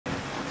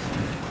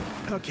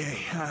Okay,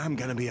 I'm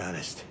gonna be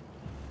honest.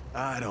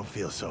 I don't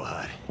feel so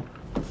hot.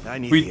 I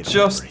need We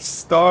just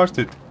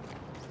started.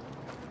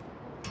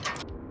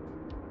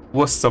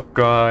 What's up,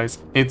 guys?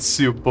 It's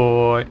your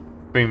boy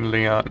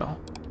Fimliano,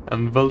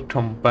 and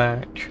welcome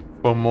back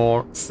for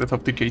more State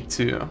of Decay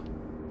 2.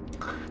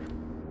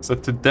 So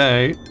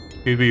today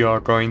we are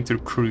going to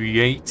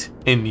create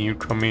a new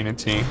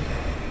community.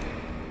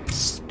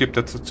 Skip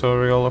the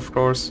tutorial, of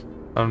course,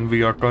 and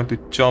we are going to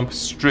jump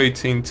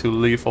straight into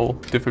lethal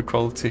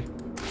difficulty.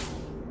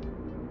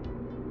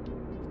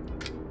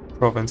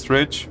 Province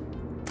Ridge.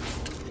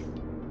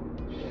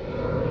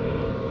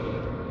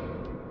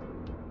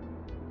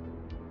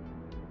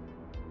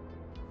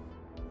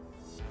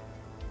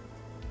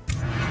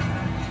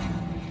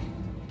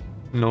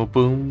 No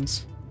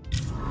booms.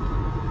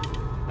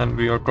 And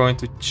we are going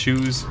to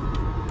choose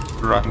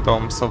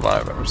random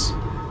survivors.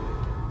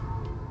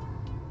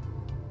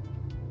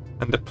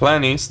 And the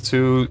plan is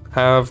to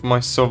have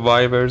my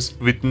survivors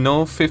with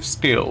no 5th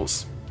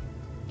skills.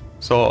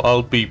 So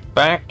I'll be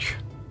back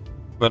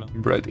when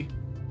I'm ready.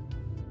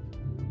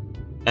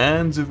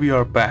 And we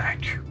are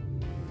back.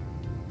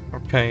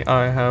 Okay,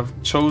 I have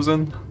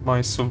chosen my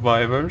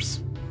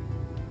survivors.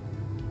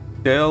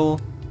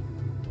 Del,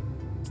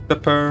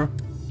 Stepper,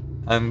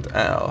 and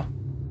Al.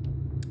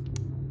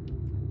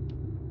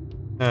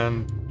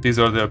 And these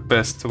are the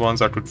best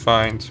ones I could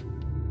find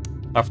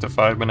after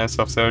 5 minutes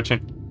of searching.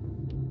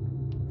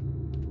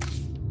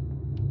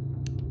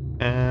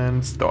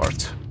 And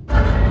start.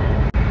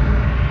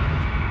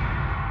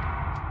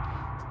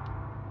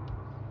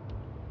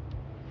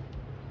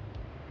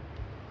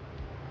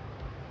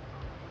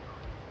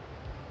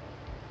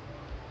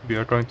 We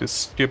are going to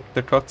skip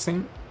the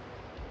cutscene.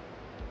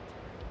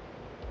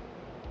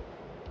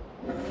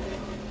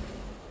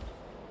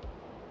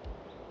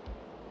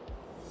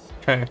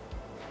 Okay.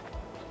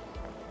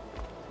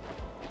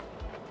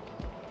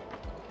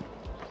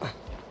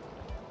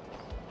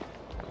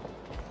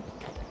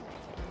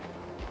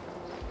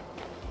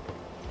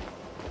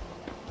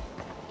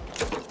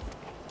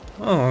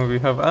 Oh, we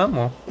have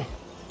ammo.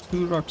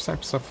 2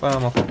 rucksacks of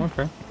ammo.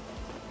 Okay.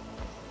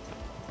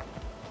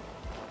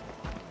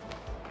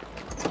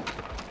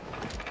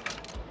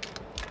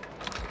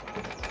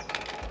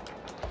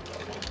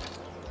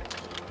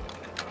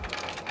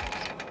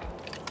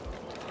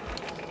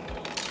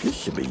 This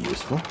should be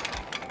useful.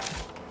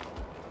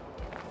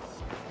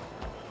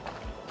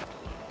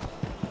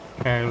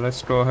 Okay,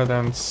 let's go ahead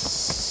and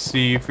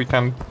see if we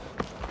can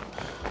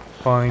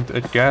find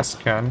a gas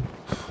can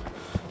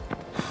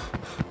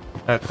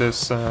at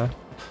this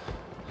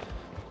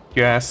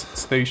gas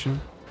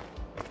station.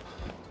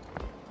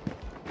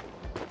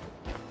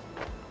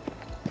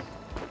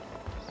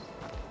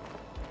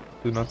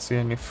 Do not see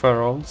any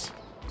ferals,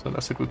 so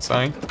that's a good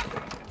sign.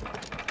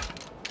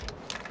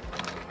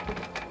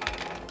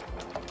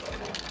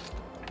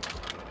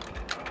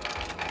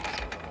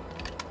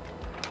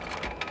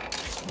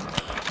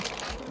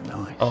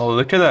 Oh,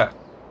 look at that.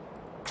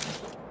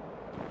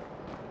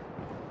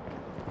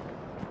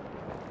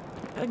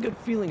 I had a good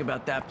feeling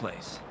about that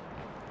place.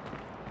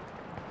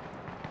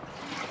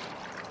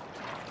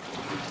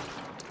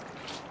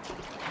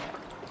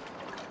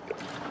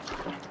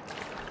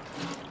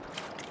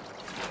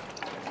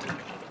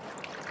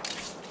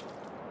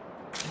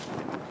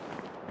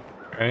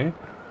 Okay.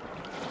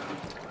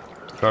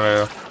 Got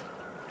a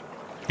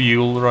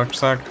fuel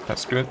rucksack,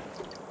 that's good.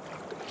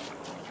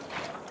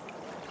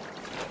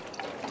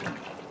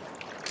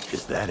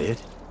 Is that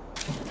it?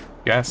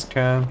 Gas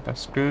can,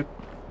 that's good.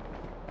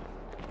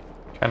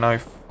 Can I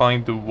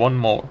find one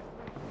more?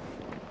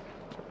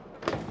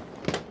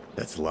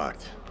 That's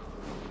locked.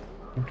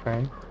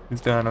 Okay.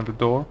 Is there another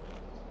door?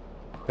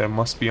 There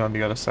must be on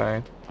the other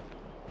side.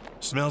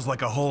 Smells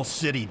like a whole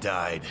city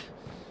died.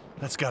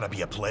 That's gotta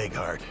be a plague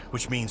heart,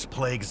 which means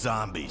plague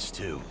zombies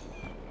too.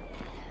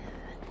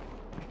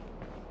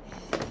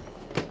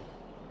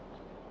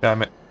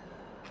 Damn it.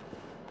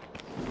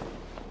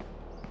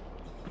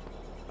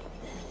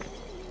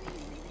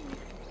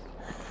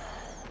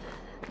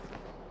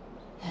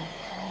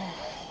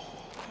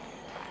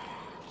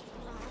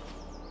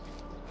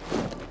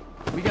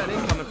 We got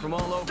incoming from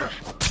all over.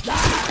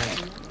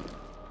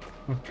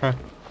 Okay.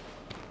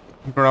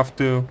 I'm gonna have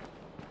to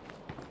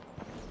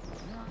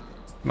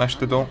smash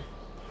the door.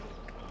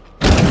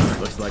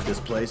 Looks like this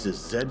place is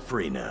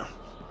Zed-free now.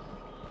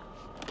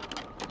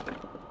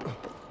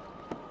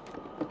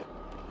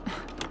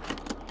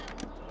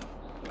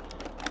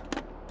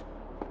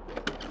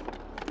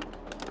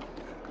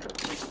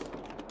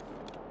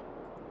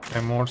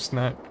 And more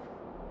snack.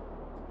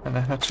 And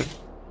a hatchet.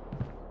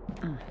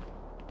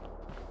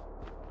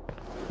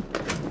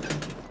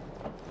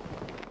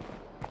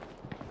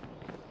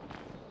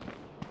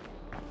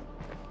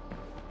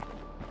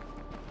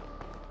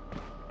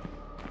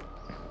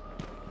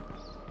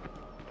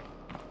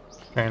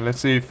 Okay, let's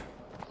see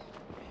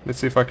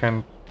if I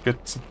can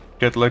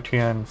get lucky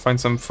and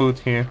find some food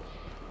here.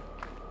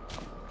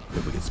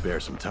 If we can spare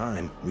some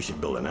time, we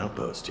should build an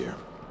outpost here.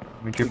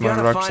 Let me give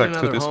my rucksack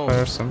to this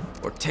person.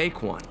 Or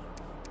take one.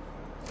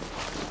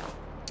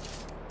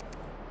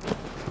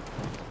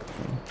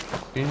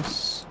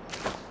 this.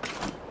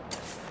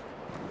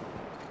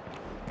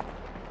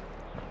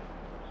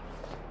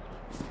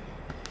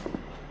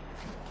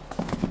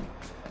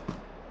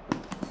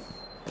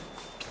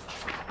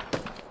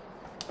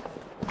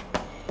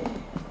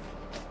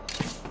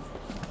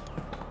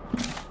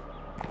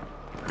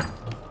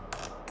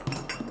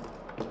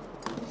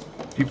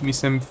 Give me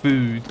some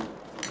food.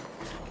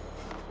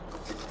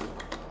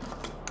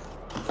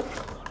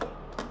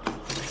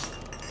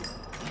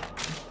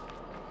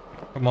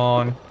 Come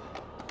on.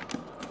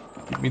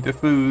 Give me the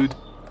food.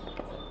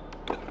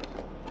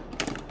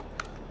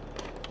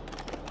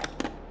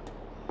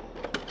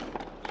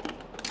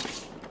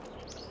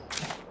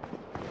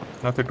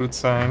 Not a good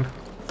sign.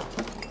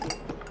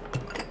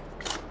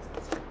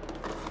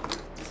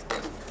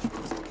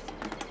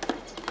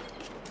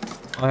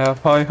 I have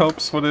high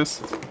hopes for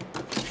this.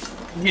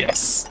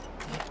 Yes!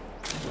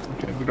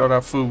 Okay, we got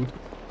our food.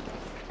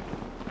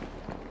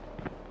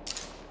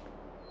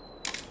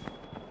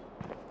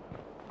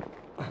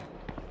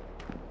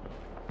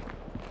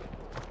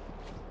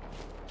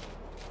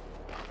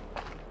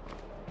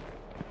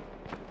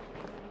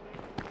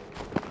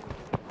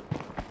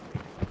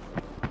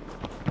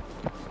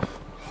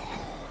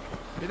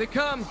 Here they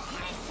come.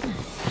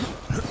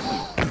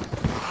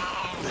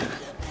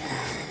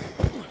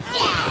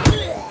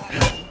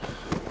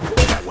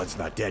 That one's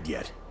not dead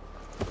yet.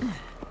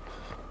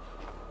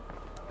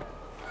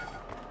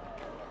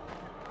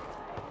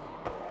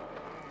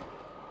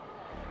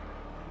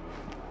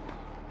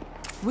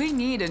 We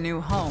need a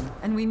new home,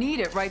 and we need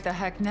it right the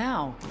heck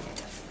now.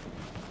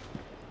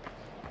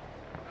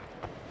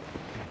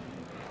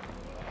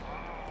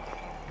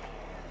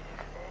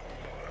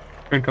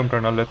 I think I'm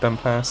gonna let them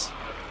pass.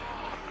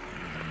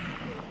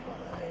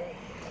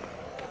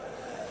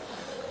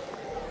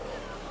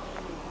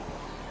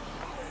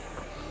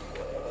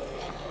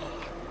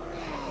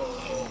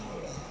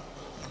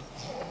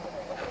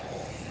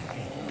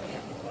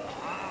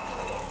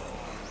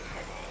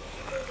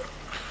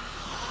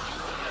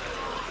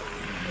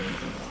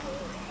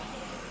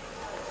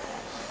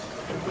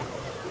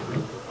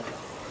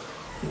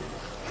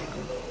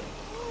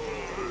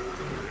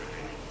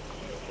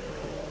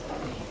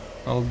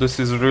 Well, this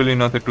is really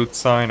not a good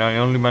sign. I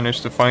only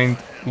managed to find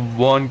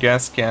one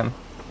gas can.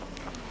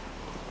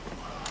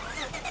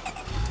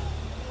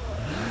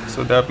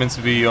 So that means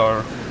we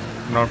are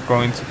not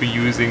going to be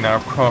using our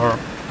car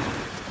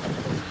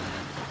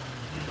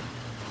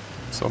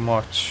so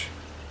much.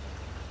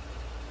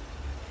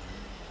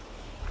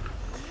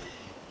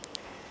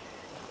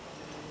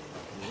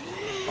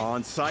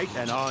 On site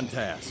and on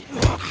task.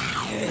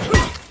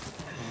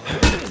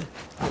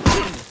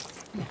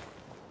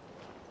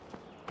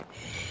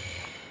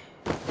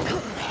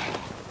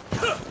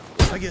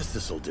 I guess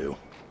this'll do.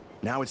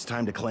 Now it's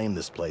time to claim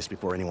this place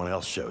before anyone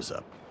else shows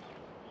up.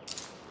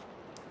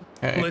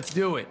 Okay. Let's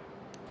do it.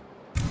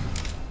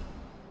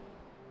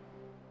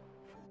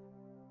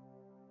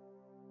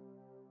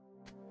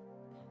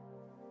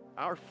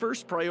 Our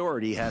first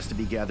priority has to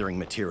be gathering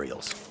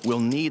materials. We'll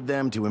need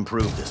them to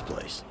improve this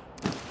place.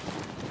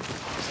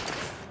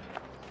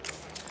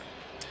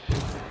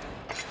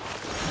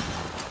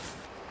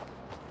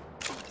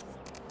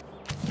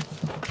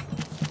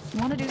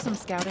 Want to do some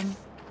scouting?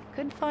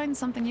 Could find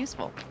something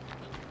useful.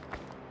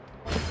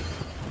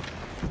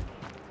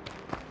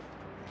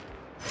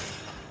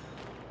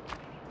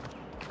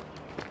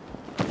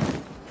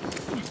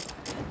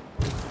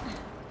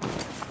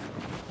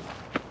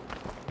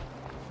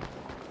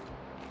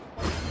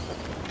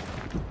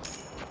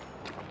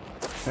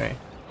 Okay.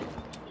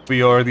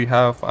 We already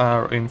have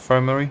our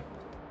infirmary,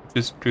 which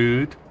is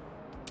good.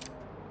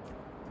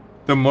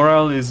 The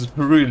morale is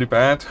really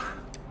bad.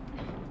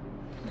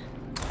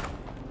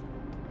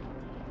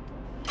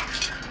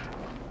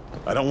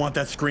 I don't want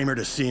that screamer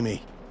to see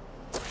me.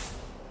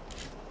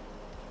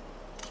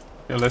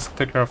 Yeah, let's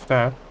take care of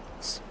that.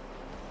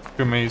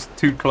 Screamer is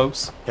too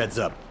close. Heads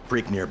up,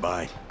 freak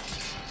nearby.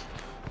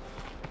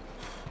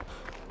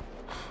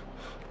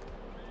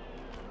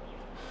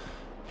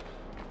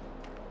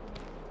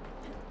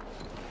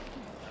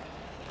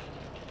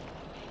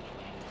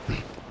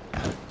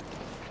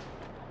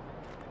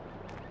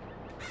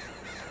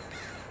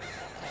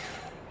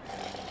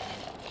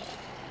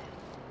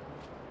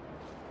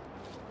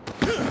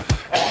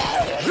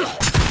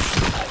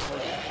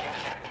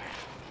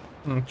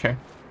 Okay.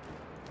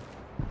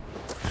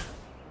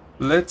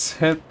 Let's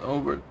head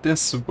over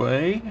this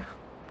way.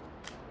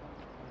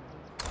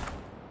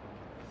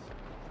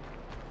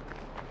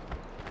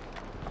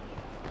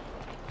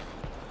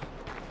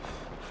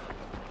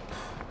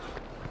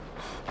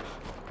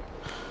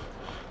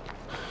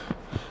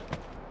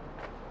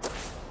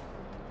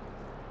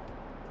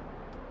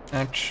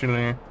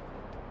 Actually,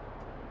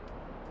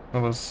 I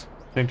was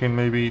thinking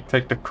maybe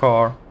take the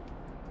car,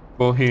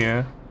 go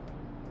here,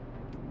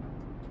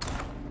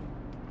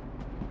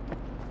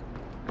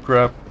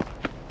 grab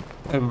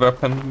a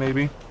weapon,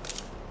 maybe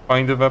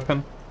find a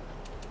weapon.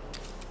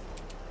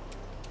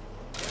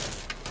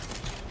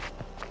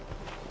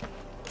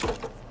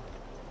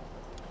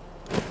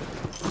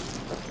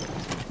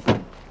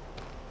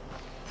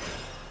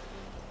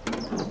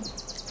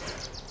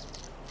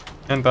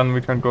 And then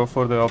we can go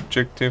for the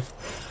objective,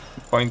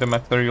 find the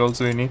materials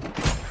we need.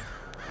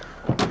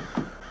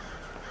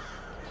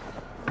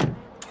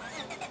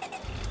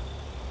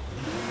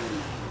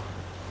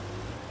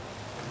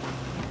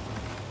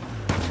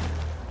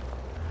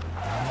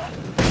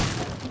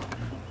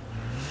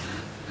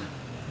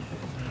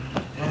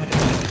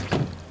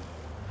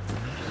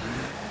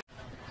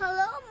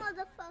 Hello,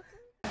 motherfucker.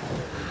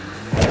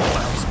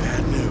 That's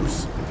bad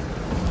news.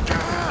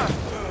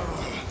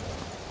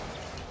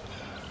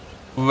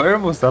 Where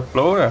was that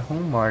blower? Oh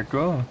my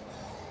god.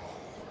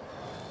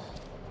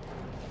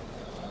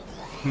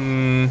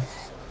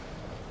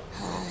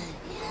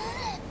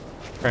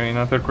 Okay,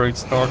 not a great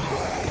start.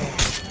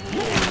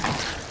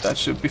 That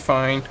should be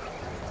fine.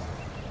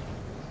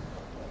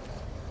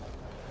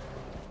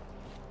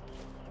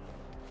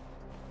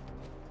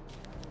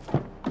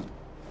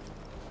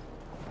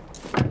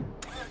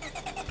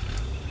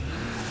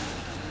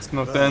 It's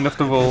not the end of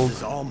the world. This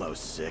is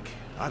almost sick.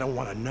 I don't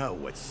want to know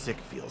what sick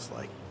feels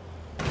like.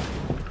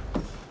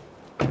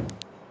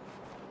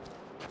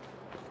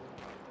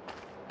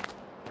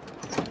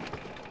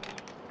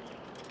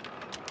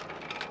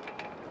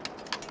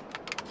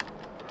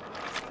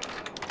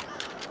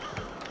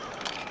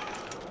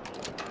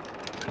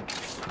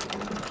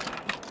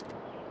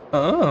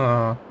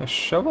 Ah, a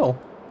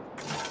shovel.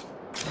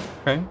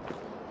 Okay.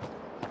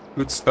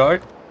 Good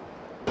start.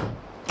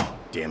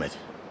 Damn it.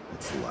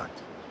 It's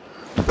locked.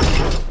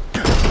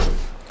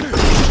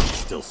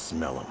 Still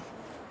smell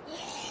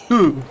them.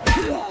 Ooh.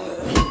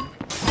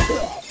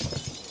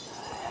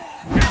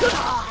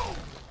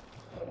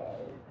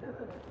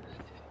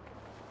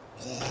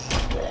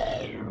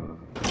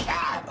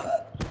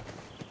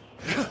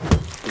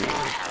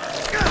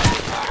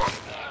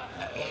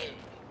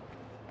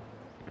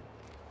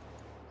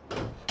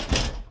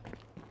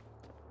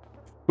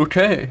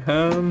 Okay,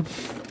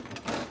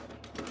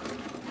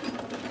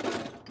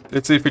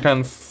 let's see if we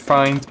can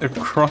find a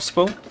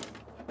crossbow.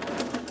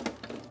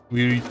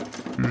 We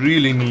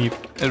really need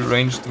a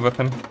ranged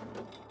weapon.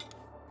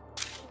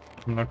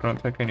 I'm not gonna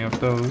take any of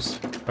those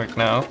right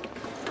now.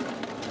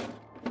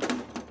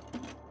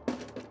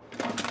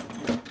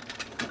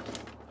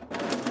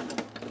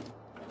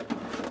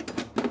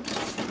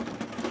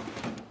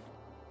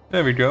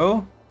 There we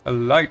go, a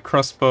light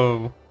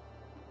crossbow.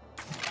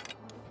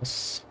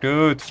 That's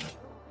good.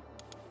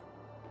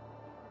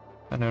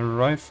 And a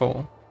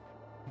rifle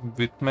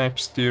with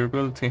max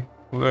durability.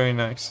 Very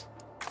nice.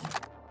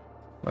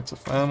 Lots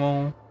of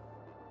ammo.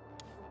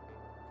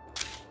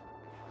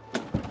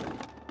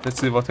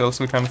 Let's see what else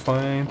we can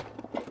find.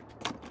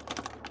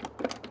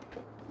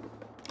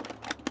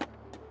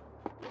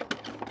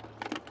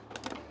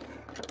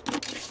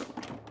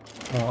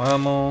 More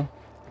ammo.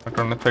 Not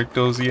gonna take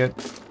those yet.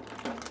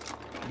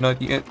 Not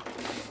yet.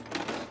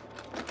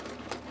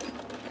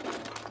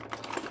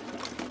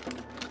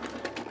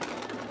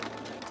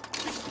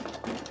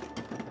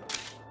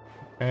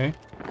 Okay.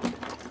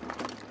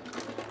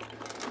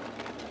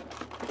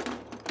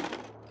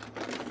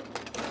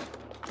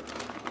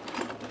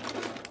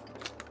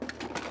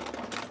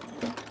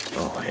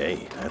 Oh,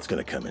 hey, that's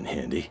gonna come in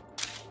handy.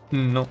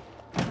 No.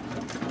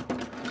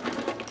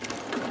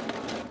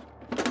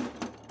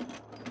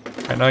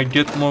 Can I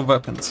get more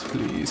weapons,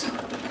 please?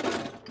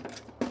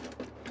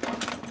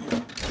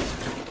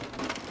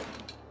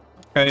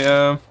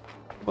 Okay,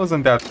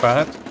 wasn't that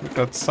bad. We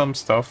got some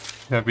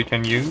stuff that we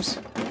can use.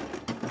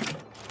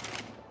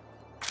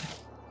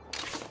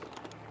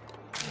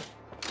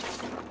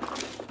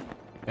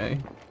 Okay.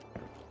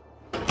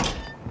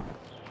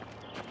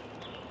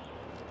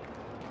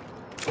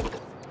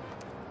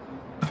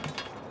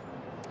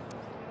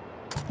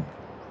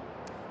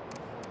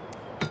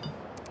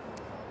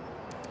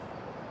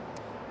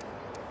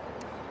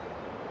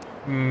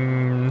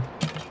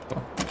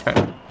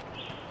 Okay.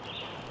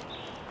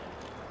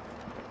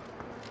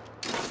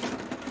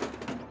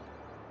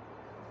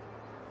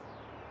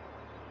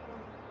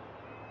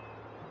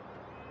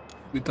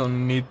 We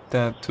don't need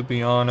that, to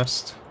be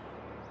honest.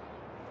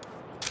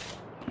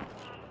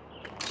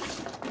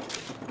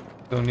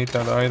 Don't need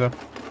that either.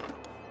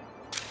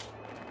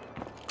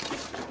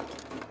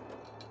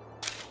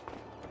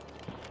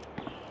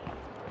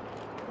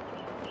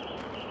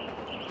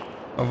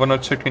 I wanna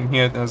check in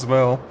here as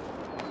well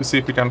to see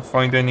if we can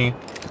find any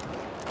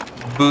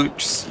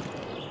books.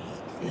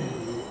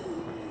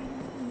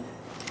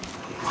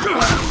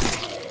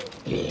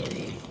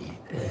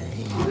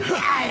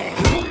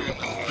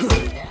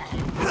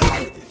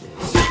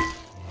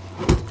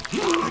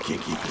 I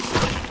can't keep this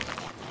up.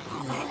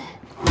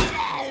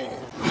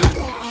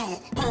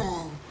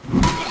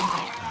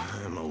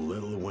 I'm a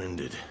little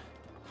winded.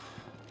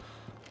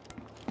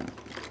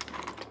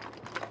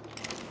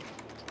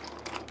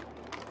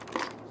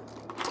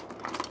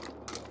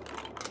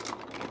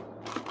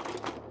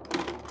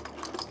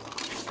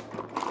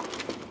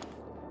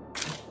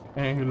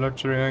 Okay,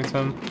 luxury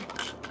item.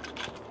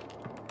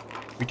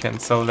 We can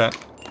sell that.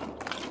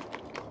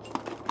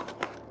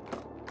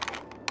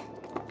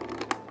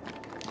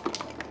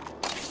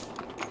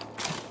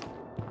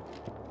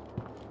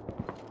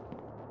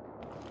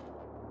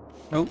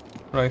 Oh,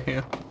 right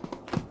here.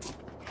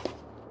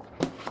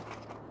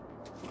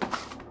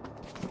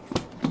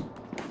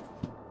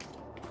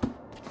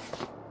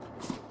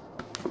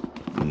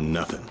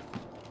 Nothing.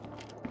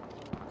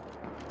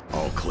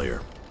 All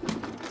clear.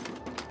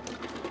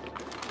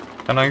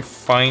 Can I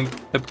find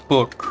a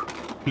book,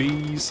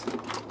 please?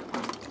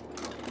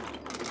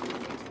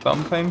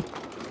 Something?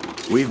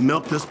 We've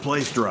milked this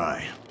place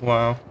dry.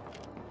 Wow.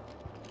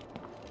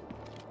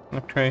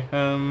 Okay,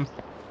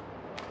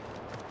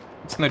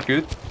 it's not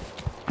good.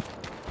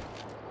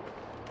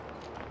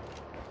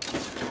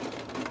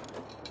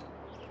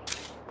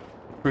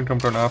 I think I'm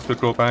gonna have to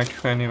go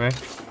back anyway.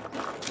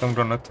 I'm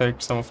gonna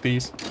take some of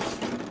these.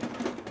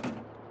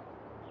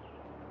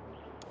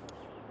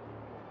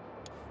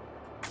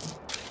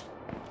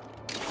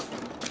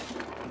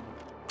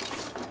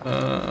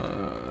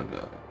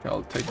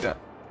 I'll take that.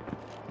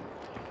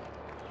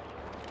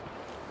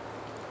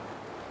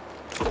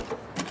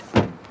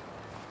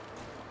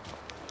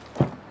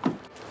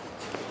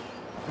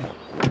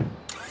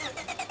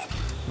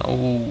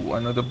 Oh,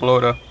 another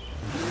bloater.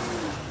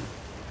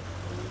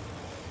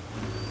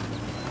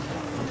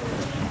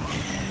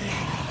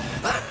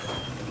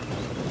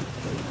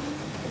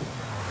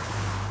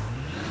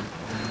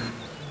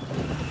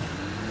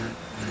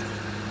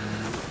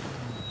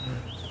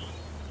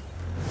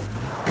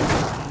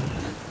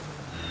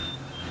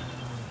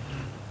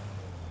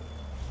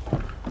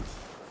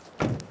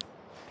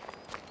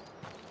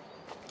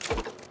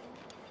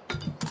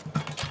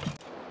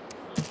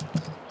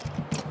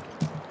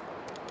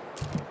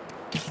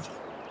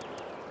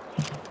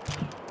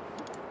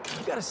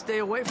 You gotta stay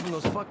away from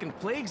those fucking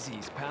plague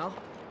Z's, pal.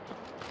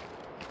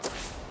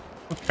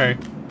 Okay.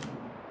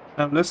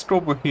 Now let's go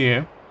over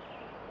here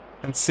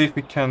and see if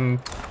we can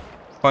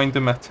find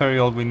the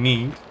material we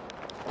need.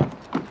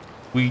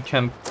 We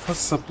can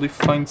possibly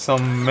find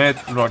some med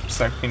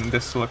rucksack in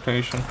this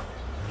location.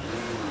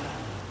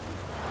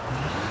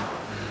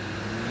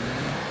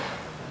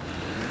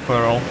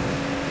 Pearl.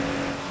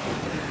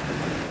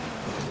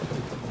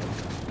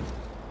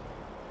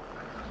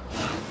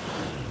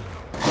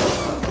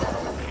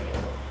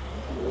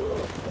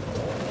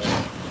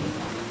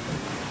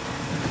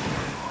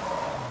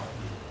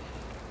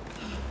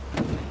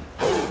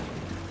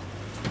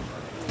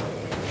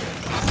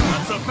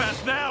 Not so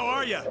fast now,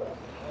 are ya?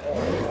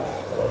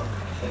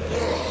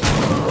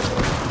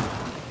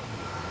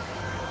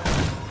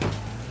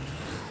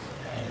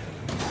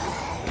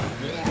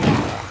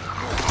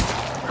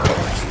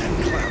 That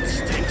cloud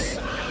stinks.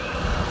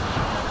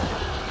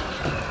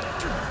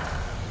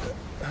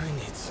 I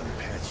need some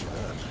patching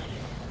up.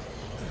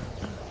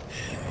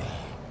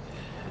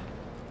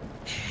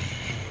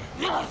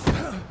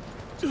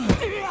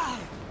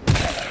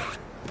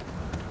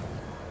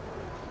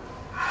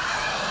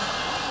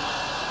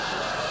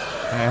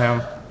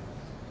 Damn.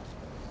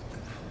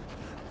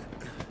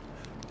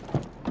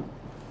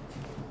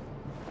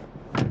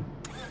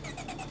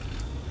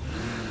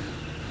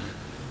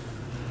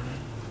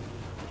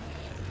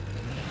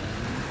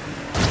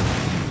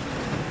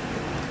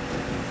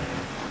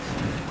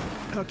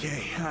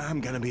 Okay, I'm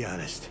gonna be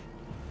honest.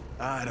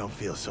 I don't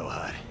feel so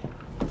hot.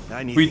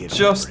 I need We the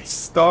just infirmary.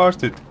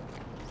 started.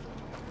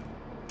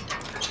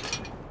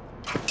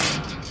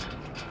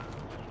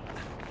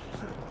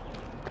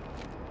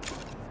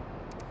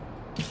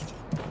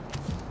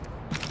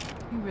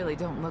 You really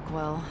don't look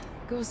well.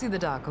 Go see the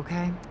doc,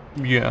 okay?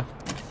 Yeah.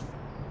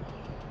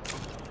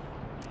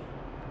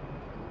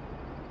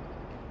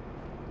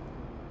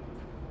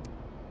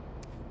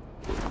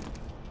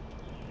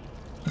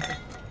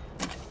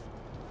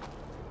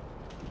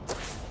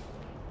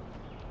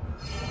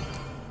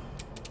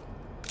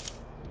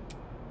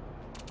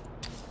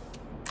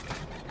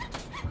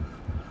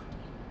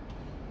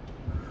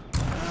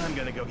 I'm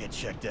gonna go get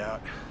checked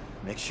out.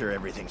 Make sure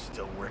everything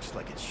still works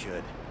like it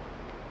should.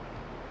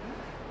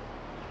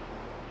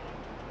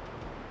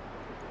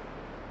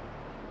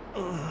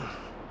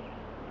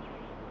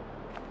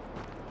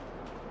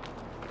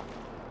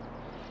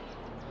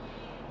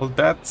 Well,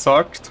 that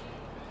sucked.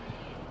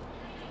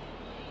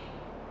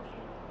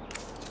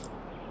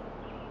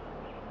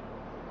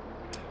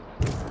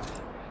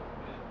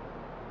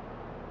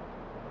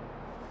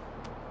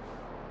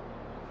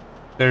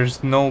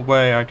 There's no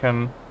way I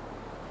can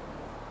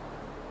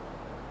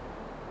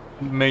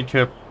make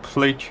a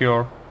plate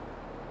here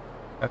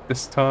at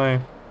this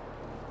time.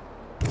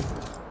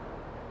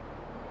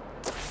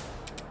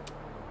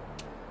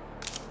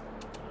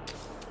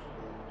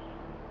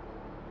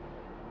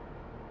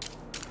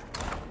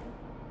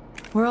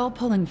 We're all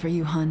pulling for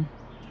you, hun.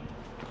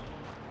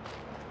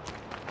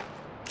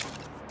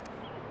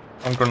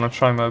 I'm gonna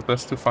try my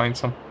best to find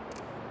some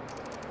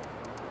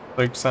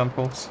plague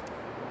samples.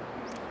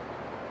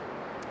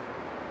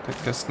 Take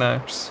the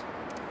snaps,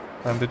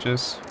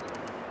 bandages.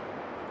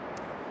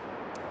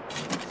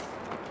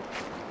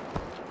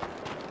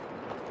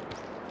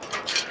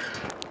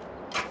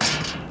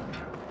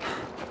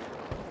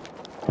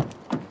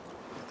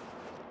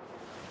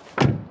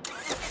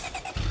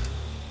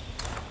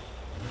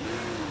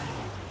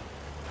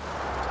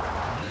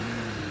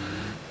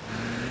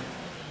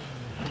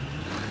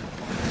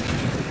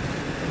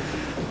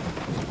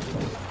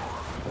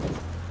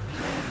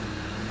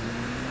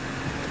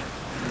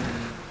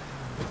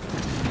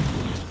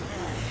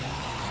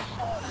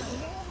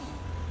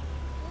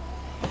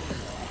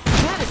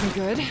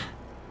 good.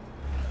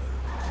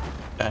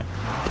 Okay.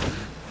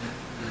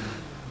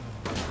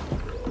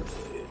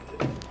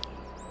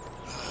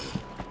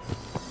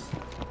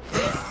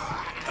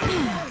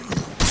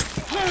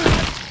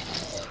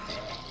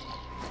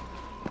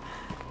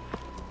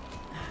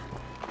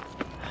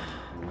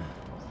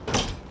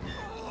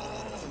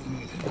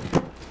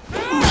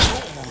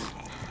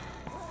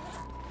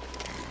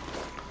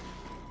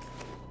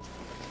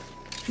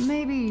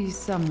 Maybe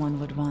someone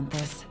would want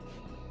this.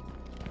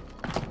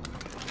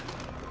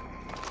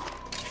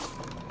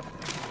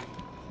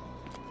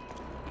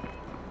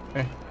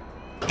 Okay.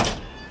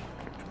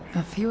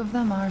 A few of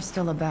them are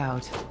still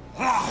about.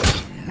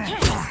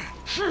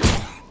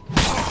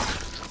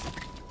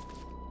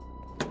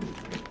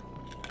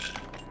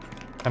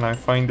 Can I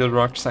find the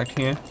rucksack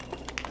here?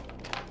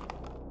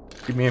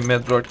 Give me a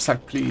med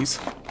rucksack, please.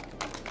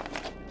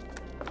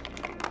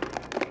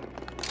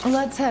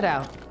 Let's head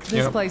out.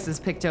 This Yep. place is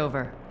picked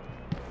over.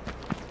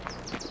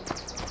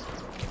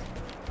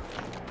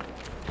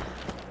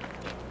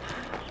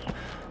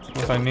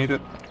 What I needed.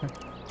 Okay.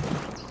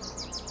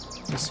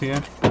 This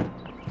here.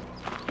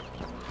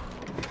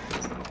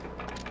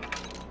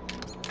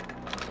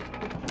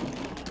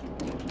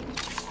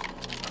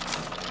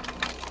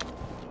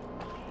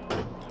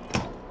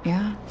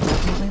 Yeah,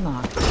 definitely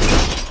locked.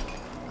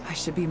 I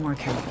should be more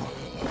careful.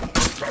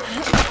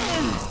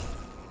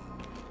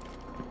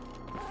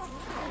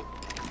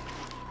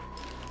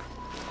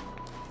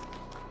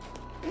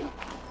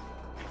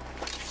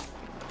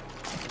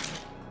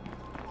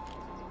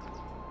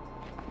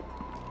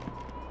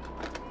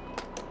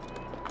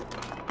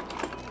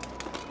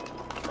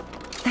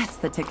 That's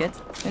the ticket.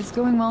 It's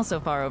going well so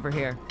far over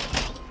here.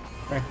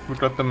 Okay, we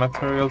got the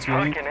materials we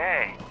need. Fucking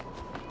A.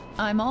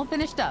 I'm all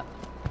finished up.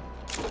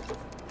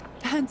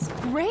 That's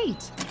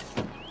great.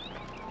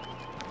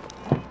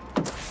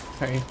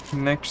 Okay,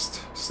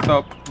 next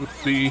stop would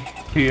be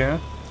here.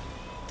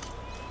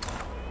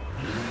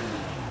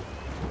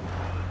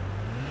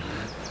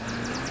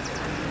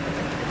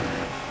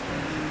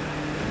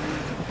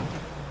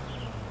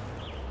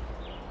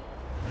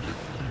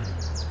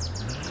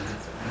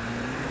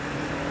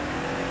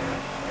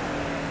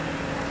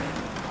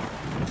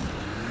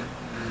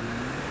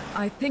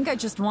 I think I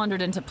just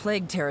wandered into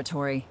plague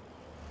territory.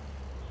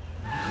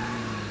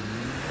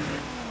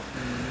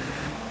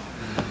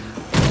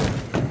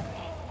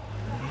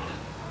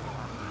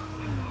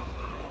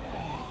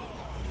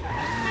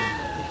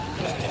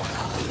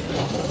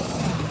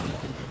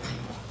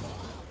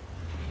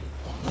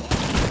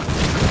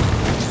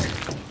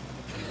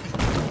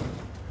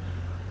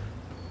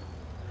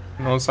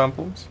 No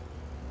samples.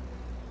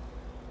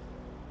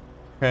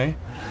 Okay.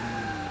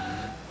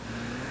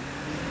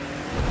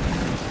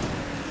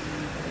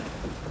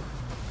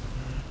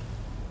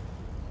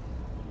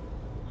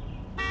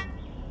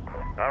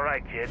 All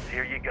right, kids,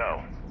 here you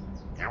go.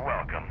 You're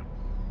welcome.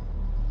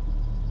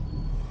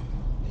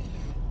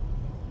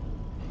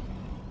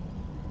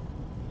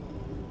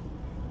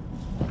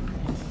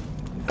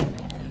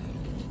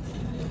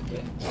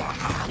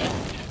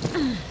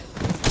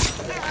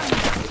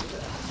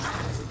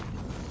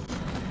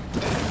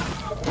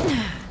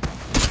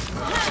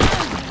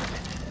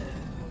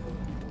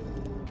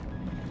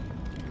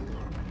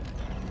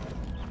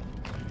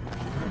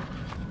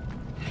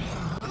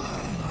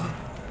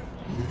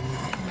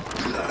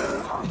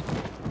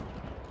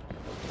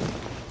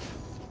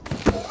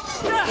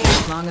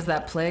 As long as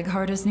that plague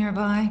heart is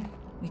nearby,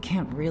 we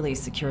can't really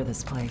secure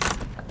this place.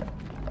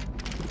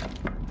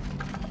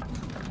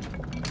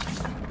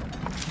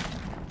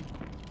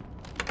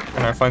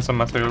 Can I find some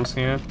materials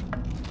here?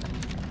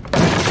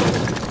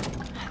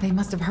 They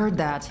must have heard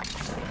that.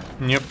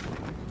 Yep.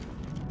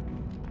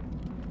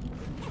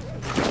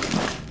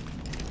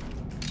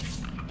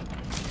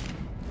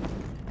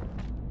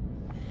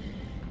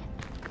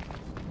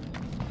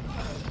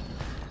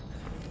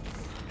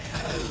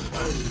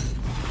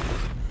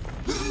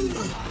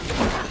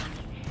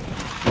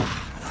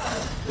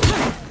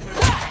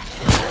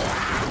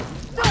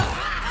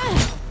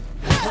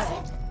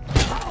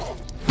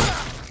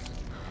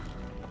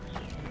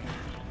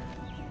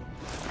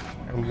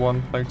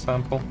 One plague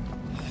sample.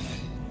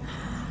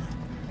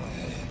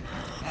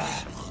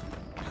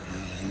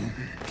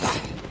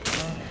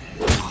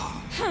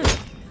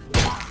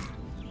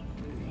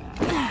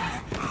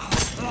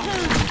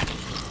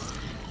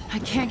 I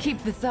can't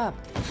keep this up.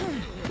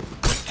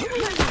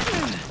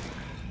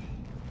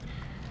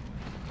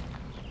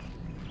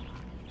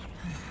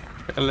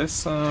 Okay, let's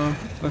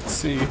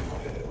see.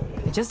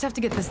 I just have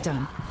to get this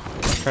done.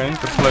 Okay,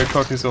 the plague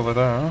heart is over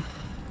there.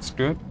 It's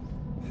good.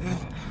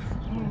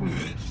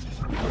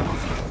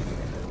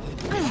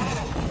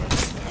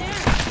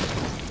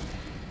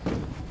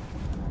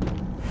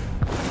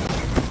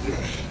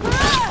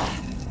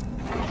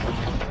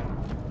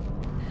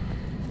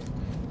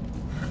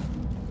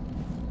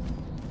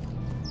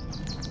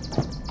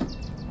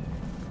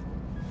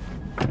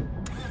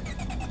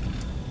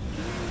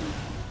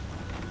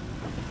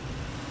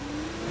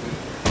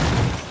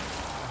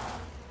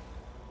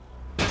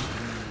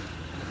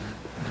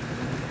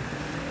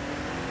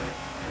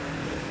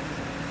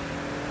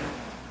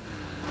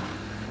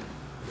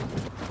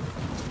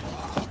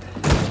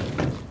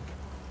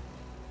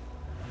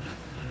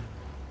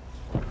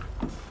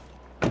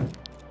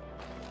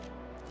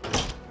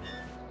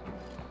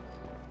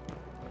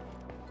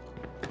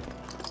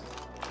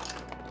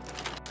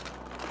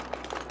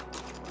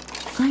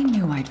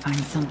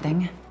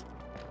 something.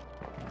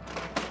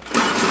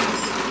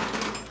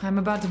 I'm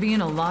about to be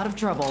in a lot of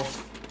trouble.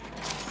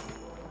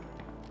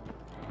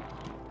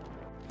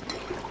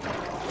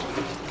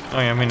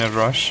 I am in a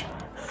rush.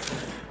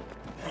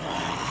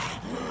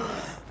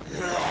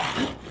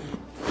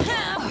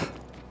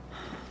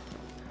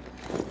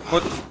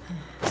 What?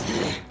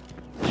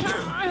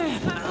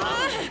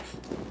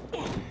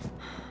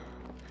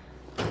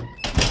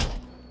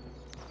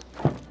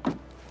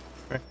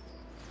 Okay.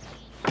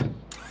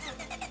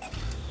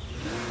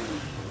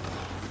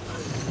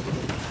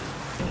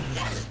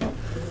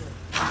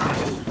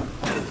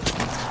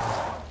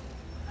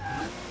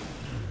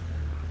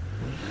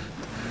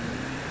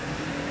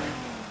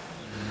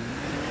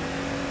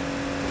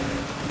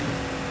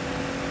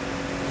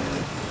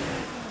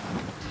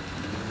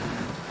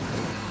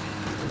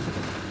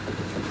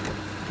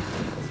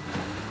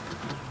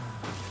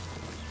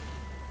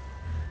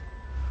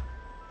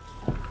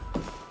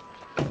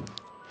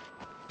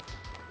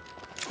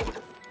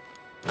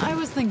 I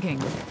was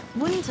thinking,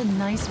 wouldn't a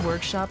nice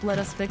workshop let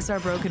us fix our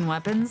broken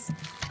weapons?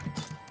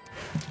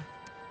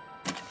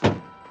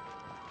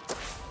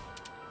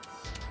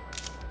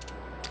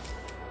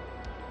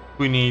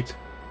 We need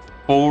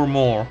 4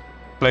 more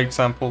plague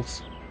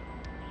samples.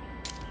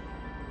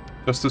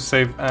 Just to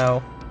save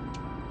Al.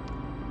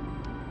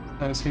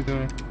 How is he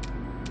doing?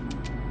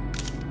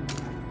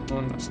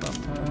 Oh, that's not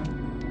bad.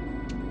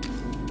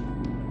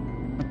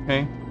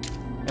 Okay.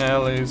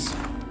 Al is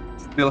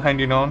still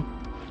hanging on.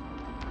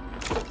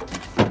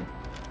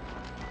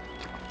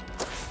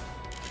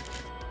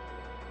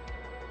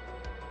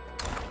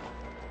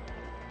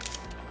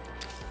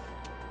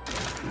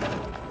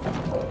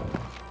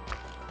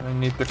 I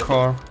need the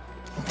car.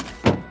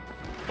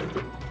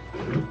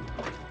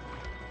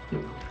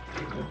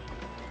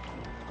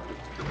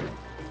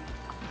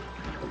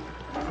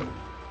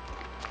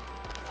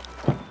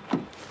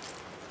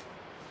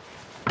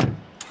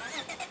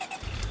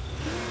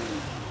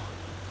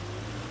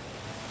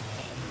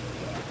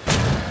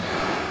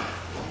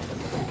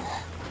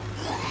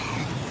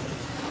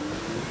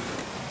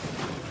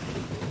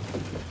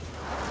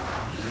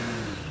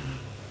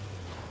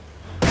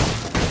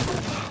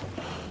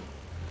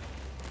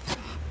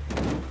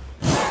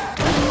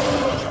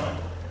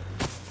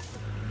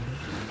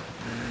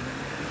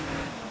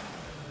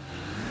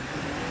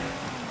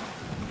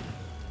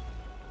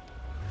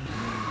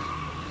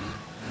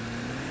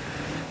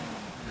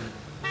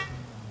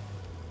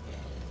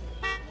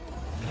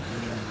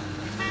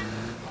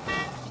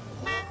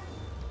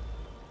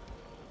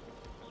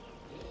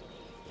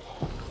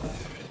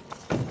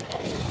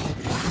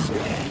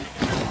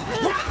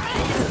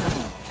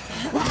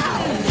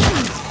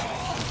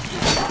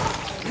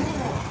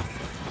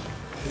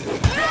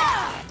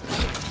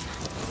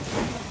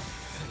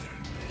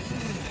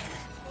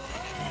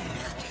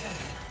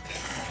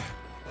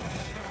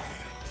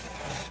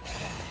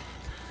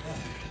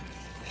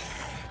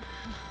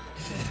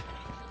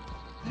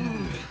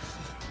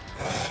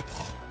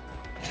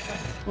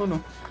 Oh no.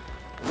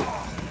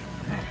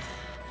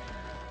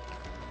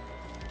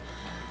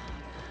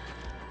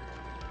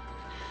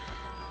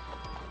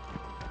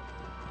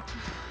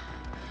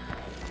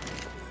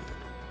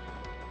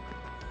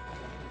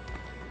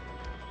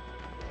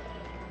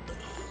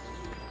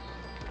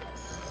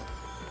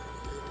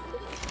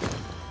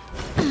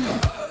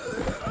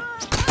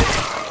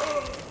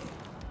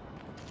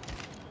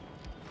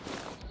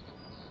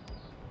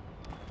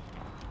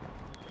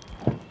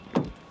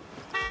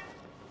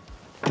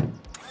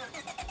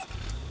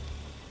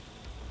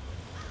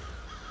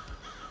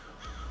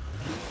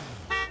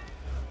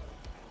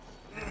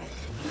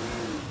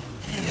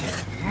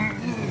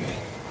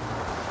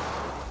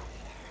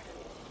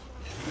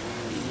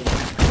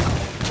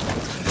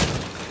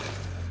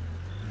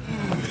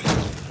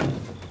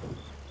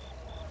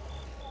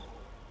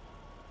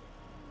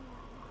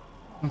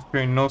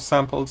 Okay, no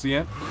samples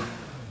yet.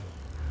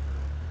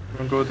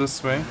 We'll go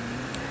this way.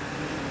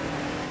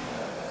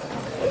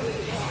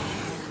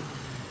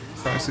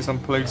 So I see some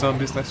plague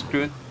zombies, that's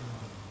good.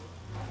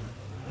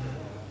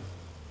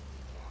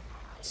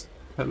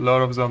 A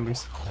lot of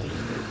zombies.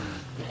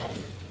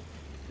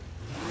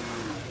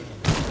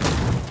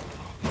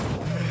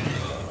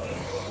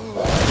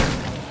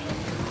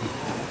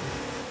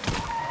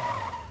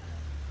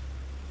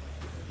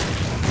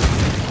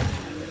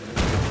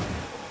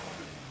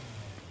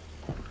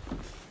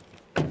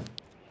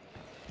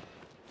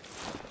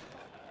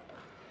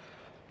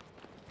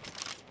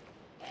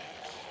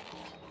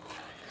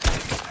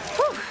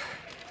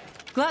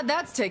 Glad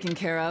that's taken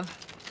care of.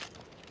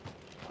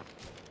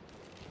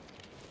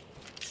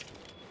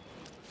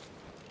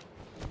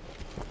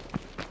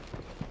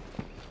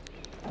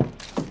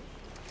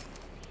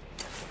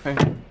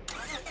 Okay.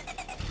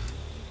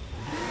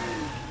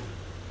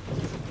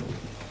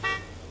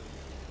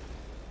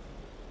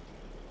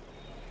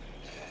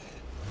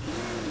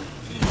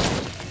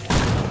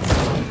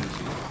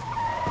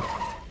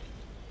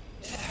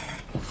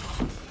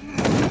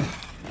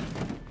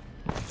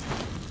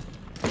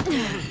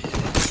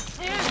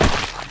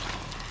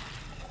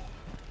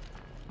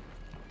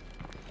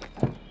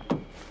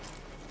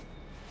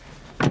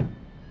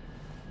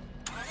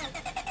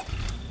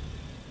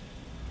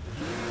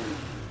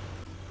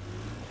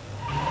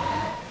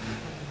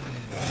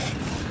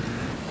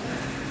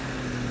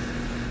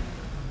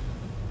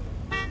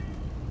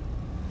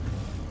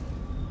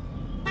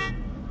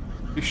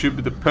 it should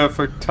be the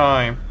perfect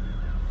time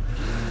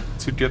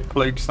to get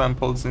plague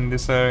samples in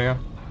this area.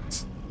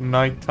 It's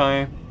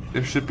nighttime.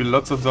 There should be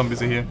lots of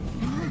zombies here.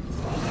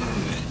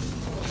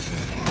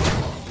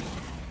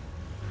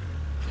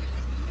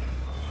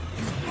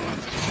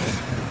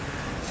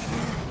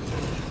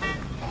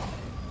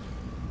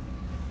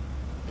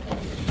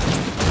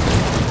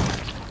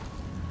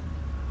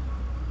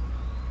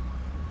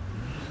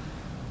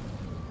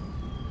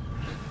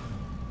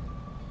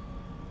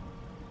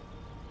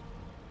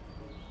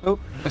 Oh,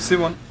 I see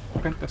one.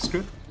 Okay, that's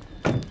good.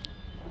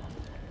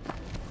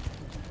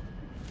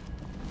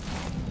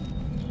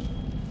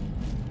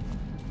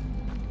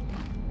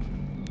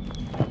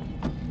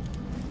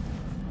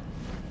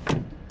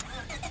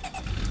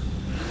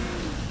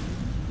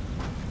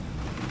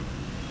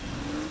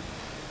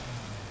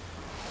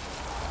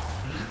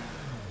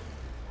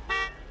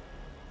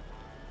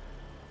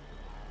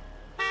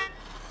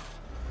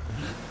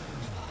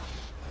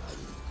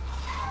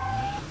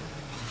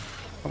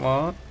 Come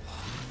on.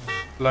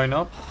 Line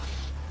up.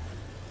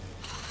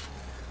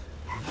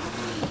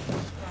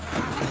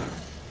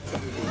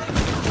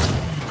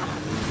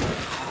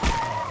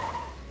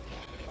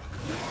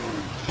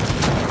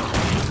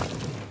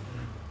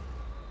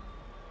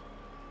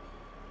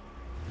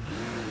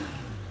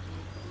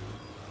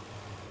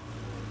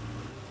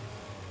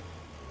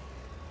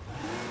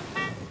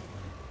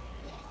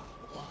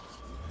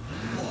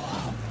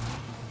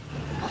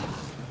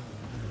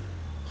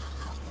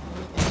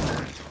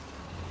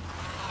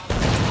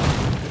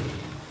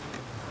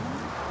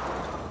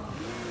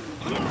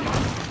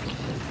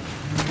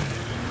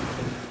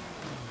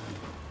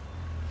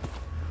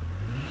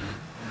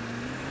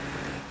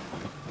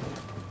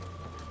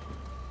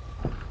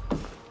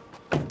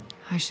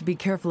 I should be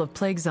careful of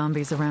plague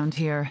zombies around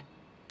here.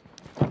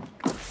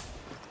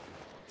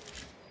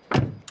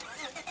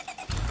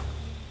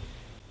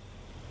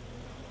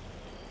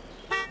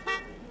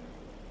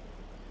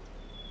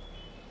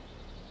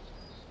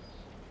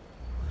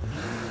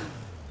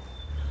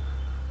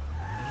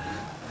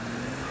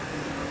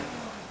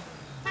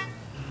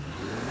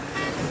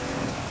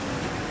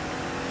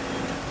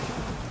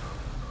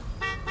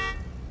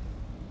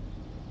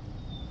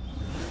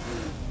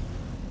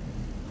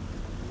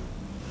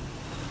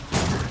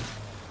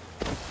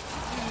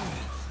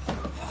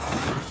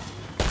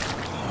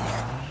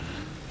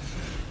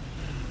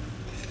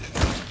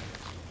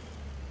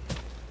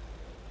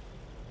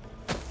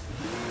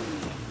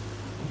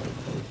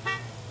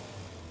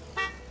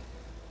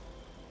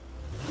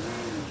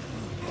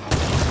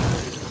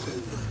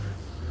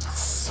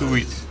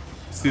 Sweet.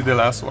 See the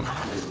last one.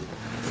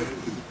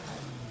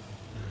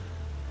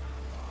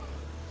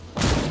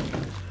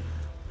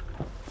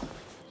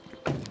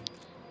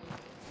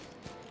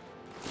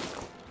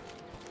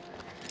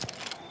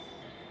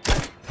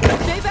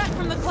 Stay back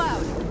from the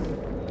cloud!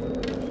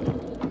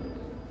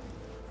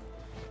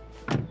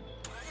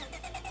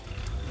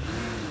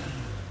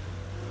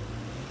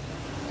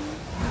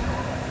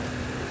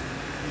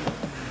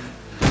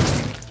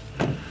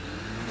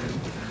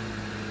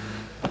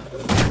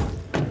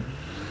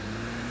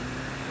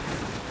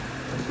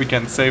 We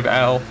can save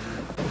Al.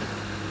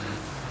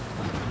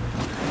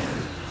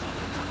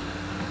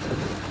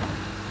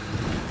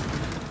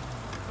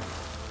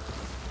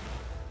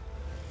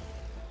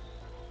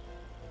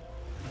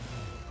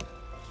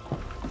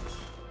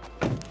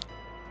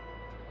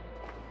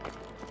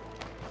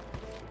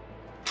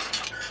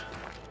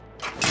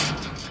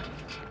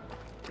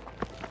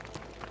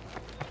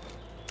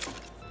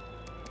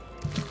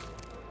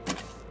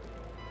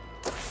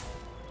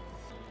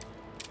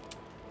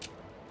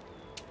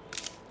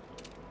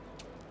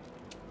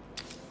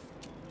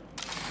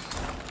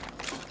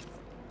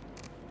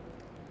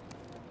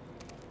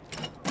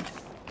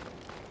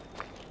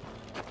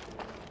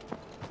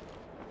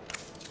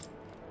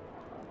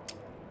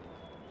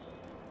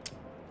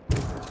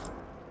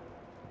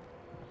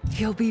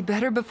 You'll be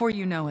better before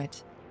you know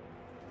it.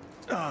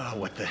 Ah,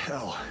 what the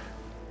hell?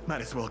 Might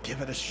as well give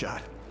it a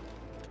shot.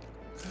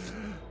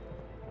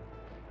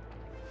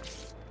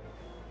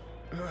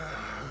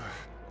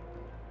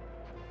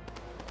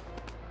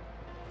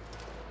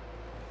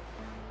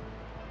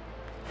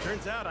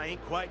 Turns out I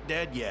ain't quite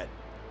dead yet.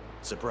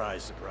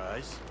 Surprise,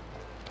 surprise.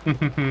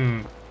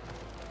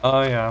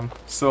 I am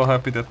so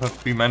happy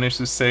that we managed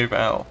to save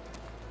Al.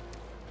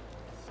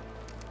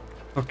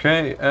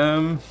 Okay,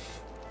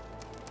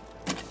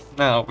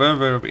 now, where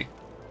were we?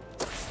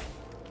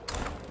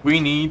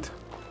 We need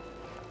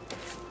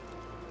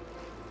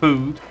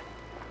food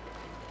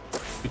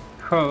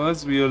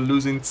because we are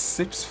losing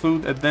 6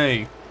 food a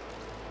day.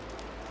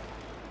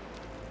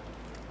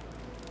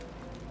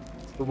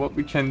 So what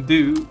we can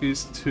do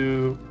is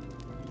to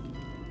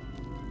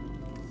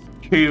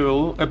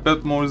kill a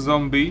bit more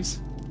zombies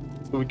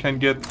so we can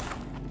get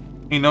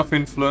enough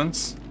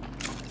influence.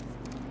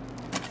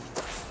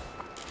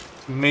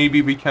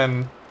 Maybe we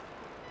can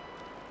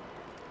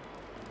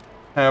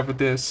have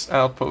this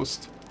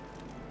outpost.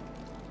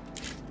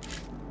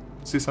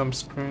 See some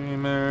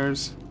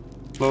screamers,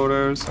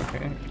 floaters.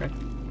 Okay, okay.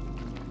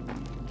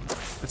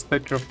 Let's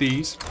take care of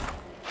these.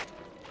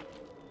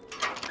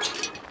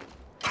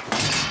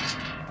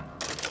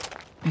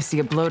 I see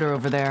a bloater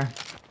over there.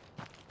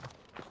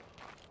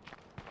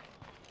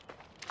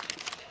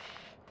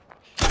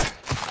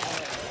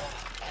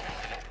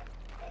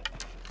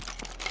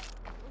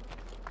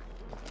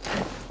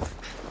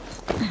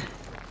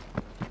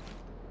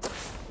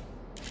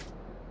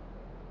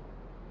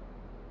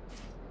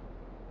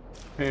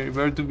 Okay,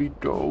 where do we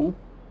go?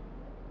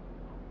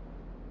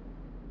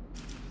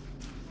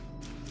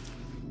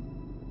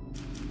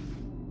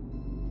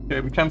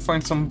 Okay, we can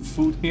find some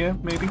food here,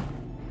 maybe?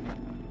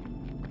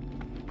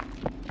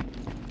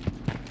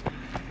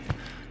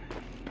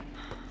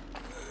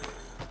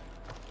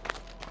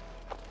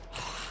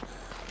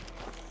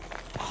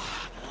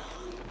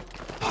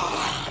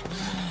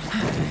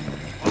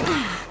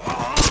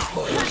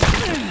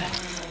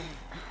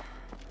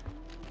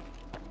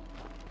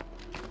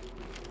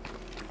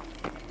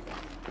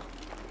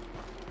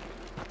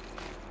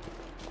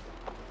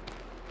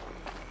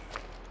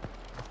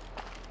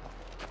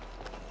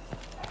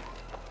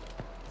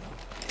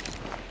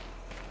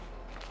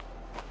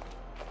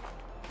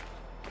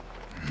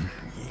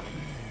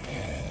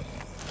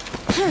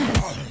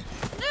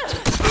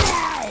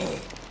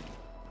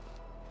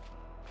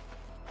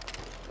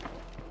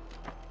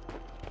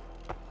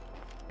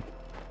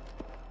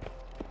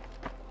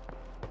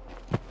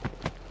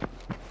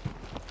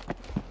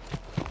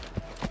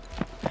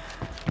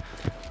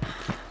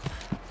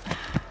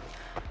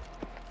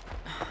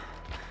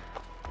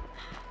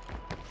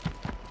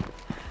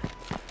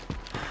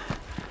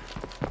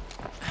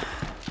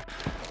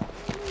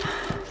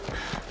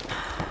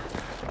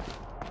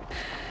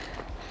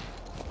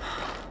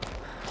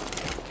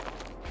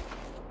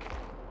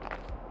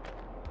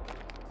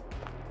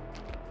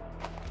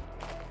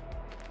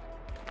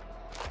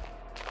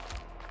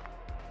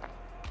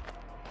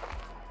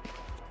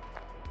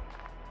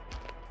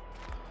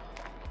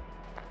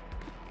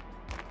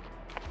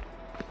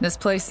 This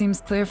place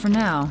seems clear for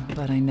now,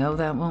 but I know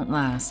that won't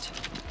last.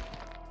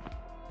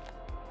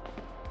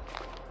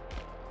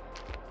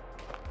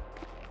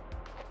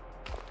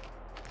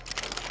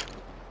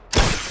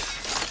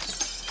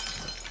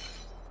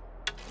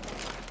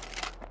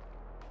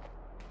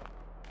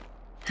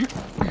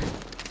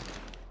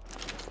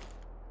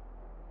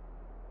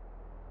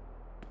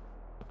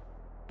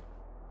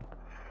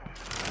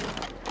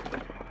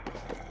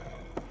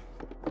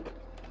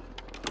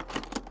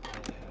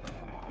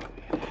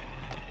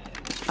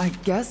 I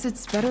guess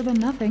it's better than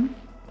nothing.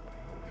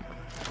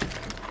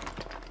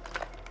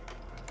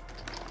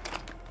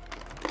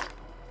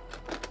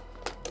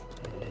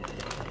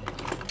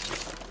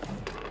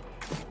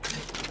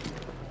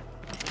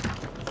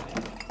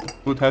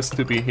 Food has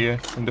to be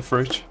here in the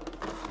fridge.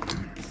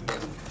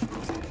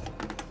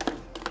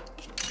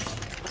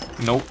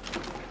 Nope.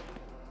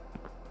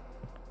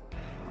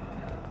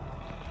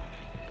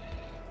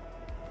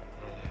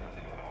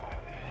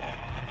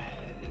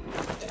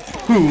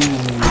 Ooh.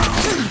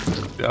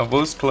 That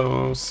was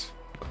close.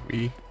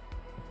 We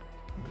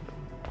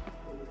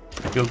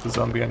killed the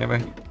zombie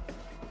anyway.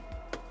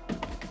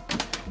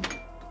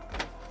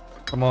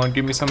 Come on,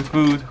 give me some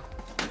food.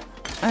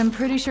 I'm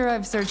pretty sure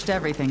I've searched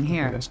everything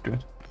here. That's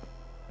good.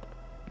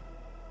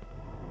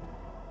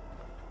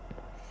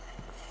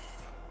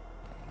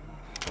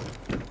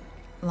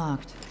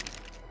 Locked.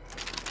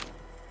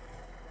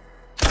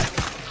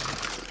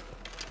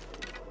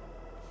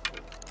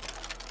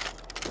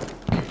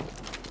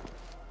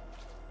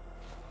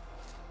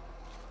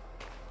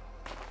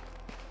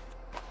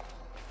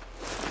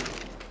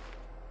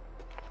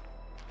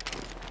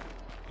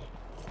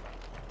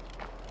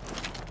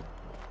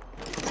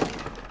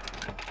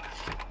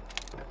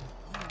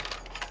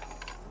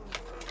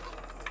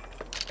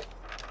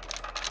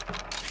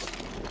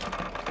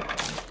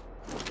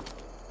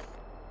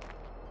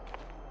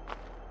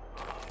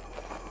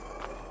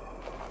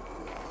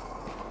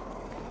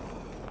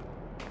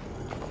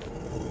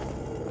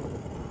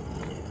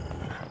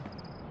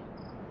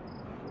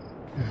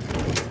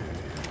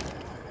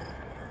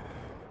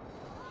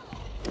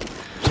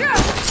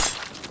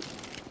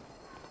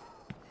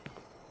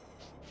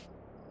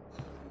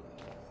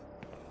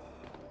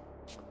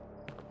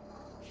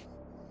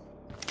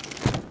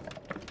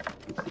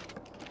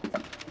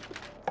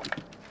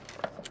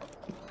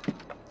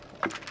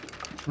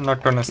 I'm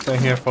not gonna stay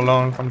here for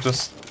long. I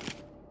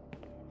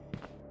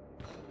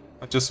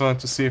just want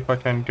to see if I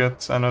can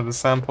get another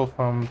sample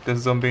from the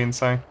zombie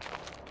inside.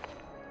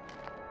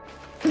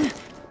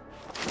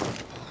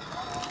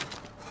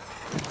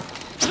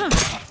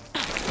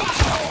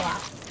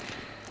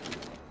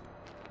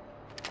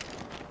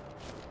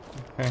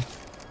 Okay.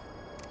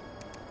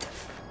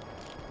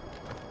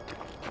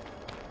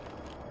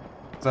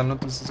 There's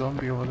another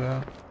zombie over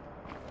there.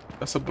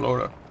 That's a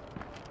bloater.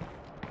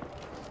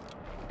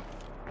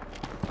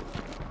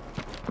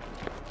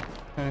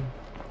 Okay.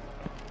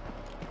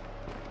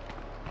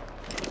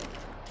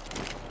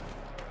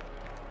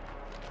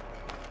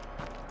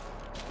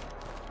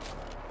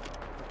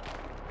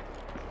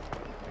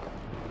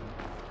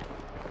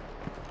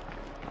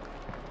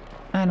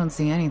 I don't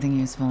see anything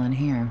useful in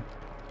here.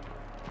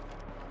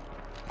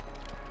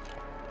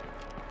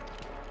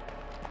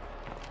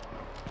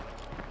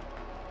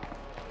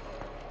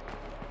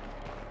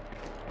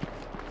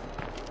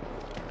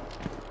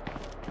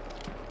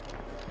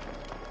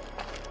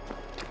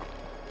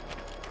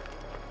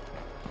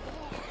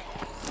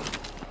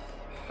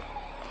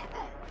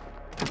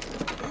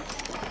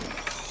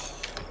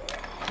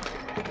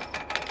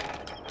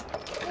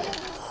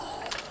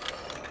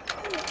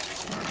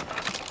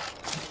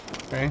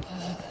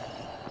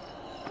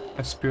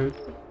 That's good.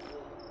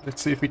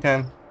 Let's see if we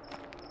can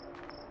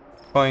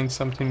find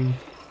something.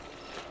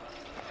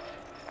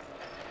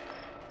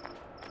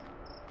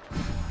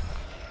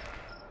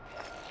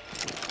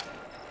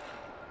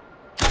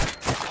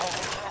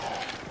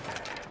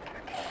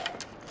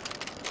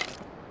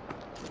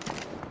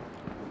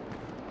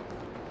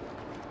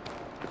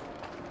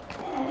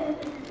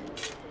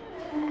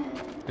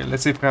 Okay,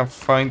 let's see if we can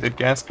find a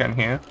gas can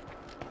here.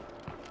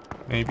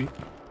 Maybe.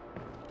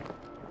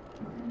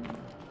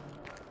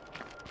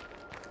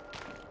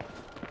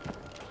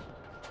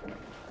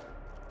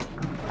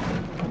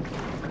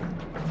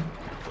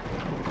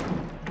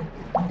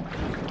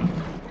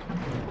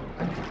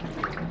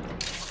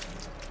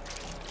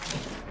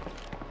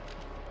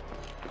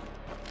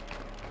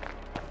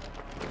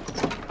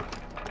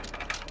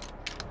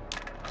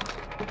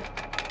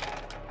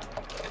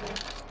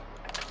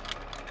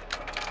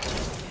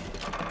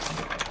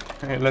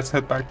 Okay, let's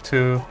head back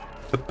to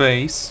the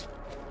base.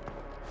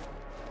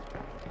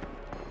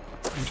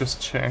 And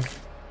just take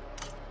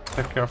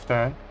care of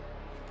that.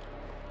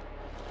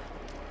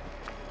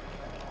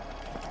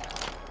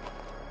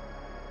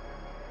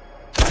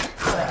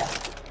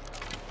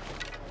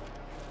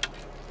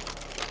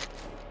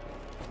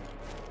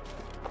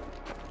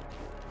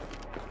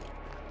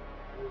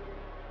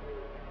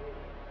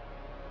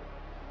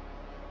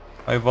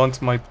 I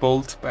want my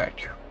bolt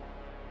back.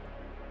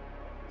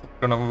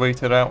 I'm gonna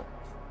wait it out.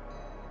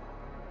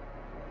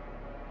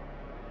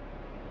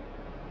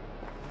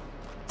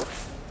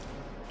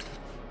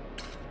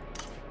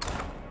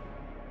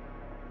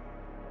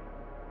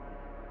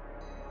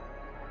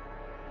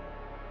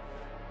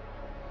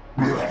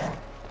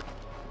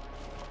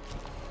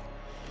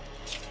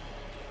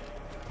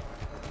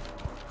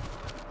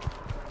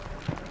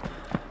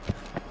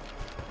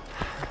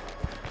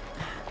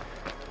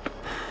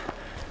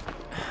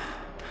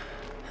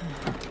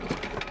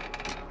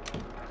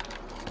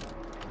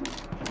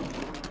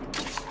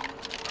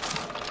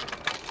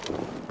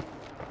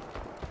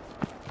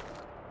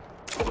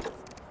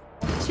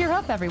 Cheer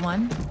up,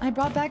 everyone. I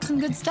brought back some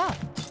good stuff.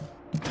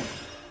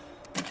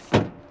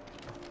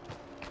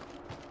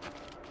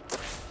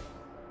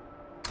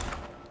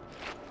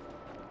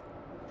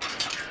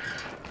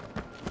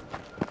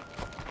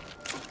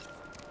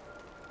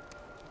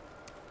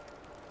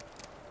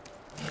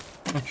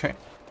 Okay.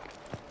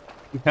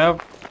 We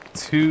have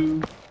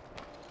 2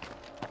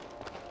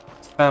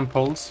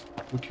 samples.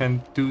 We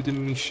can do the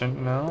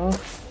mission now.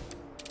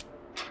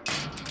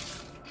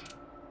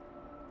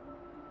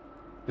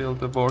 Build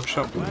the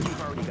workshop. Glad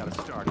we've already got a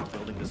start at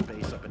building this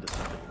base up into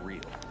something real.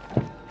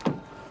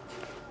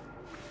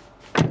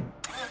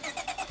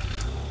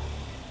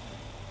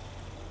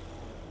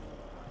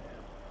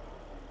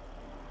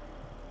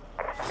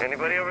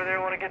 Anybody over there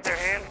want to get their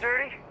hands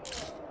dirty?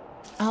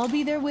 I'll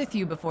be there with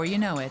you before you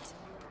know it.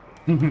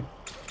 The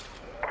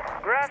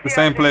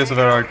same place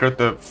where I got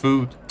the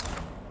food.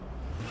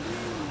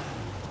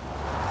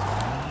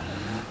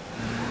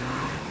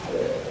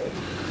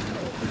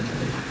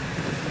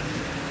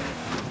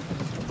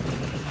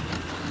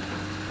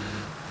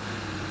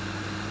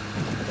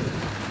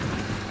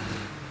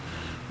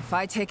 If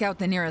I take out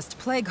the nearest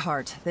plague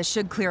heart, this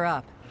should clear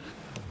up.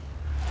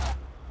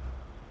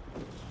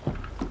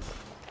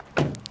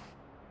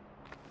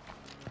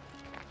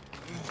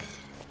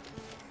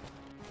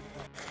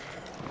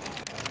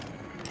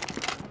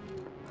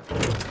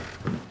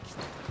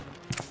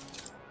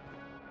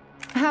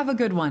 Have a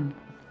good one.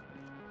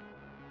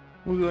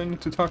 Who do I need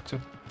to talk to?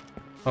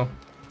 Oh.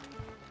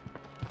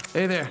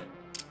 Hey there.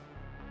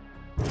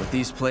 With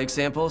these plague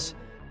samples,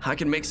 I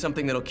can make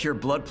something that'll cure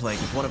blood plague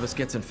if one of us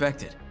gets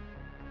infected.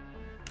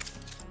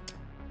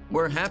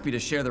 We're happy to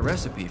share the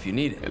recipe if you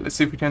need it. Okay, let's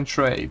see if we can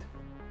trade.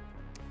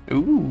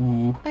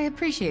 Ooh. I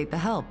appreciate the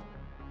help.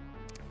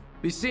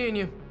 Be seeing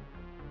you.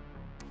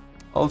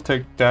 I'll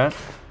take that.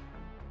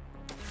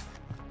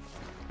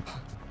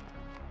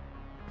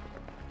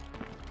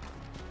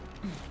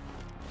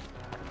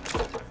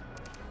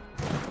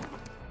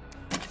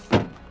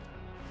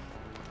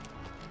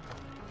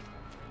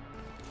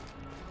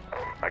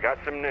 I got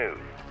some news.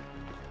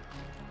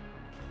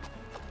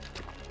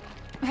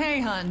 Hey,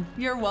 hun.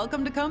 You're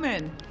welcome to come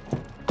in.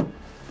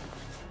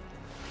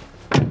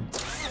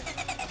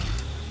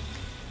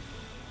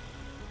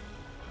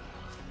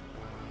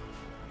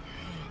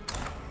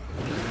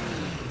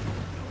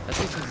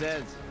 This is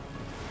Ed's.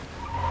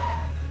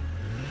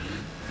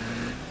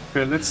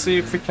 Okay, let's see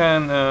if we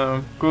can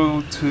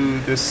go to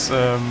this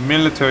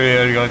military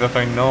area that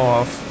I know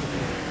of.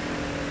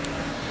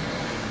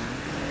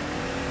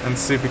 And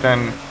see if we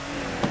can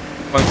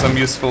find some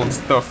useful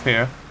stuff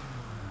here.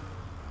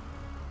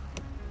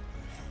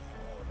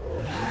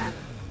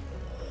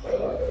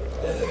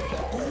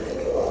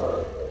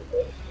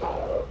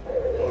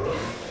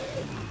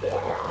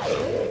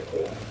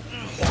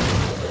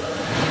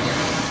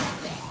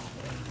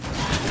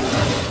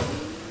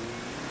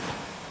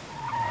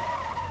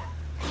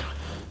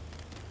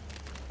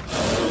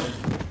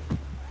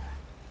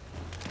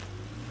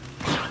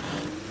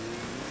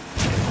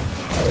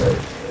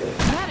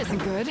 That isn't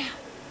good.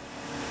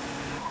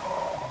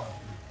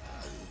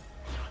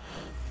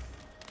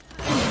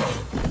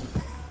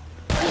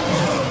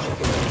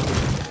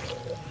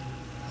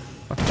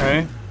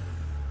 Okay.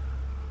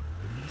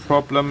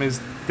 Problem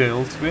is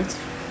dealt with.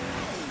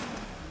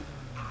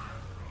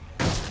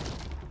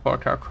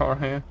 Park our car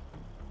here.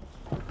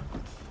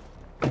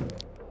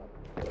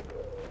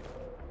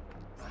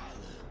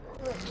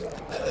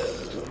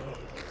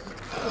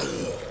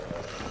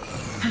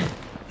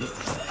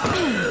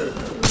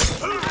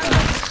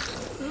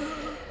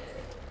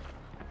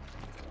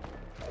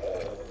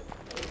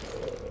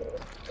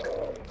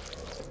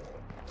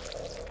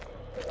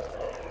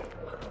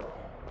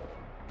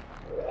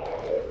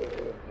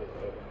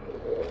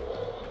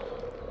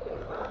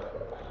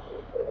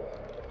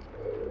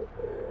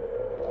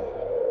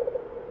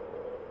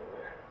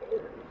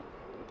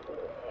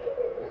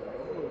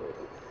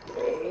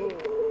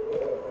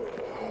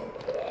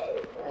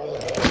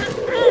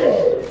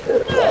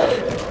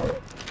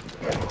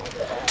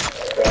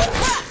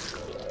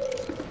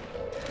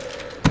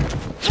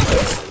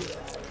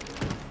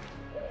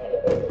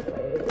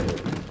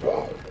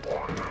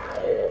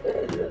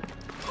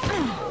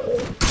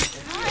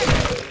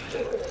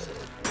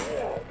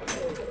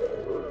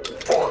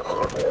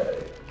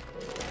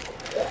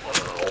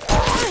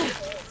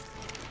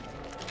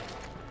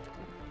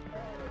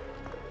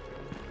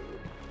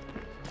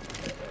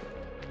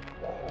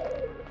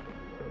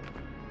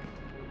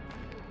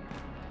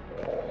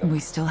 We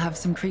still have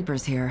some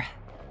creepers here.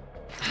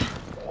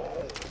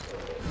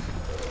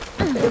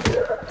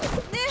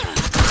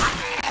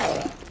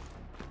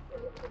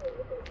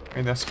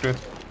 Okay, that's good.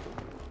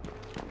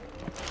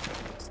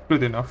 It's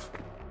good enough.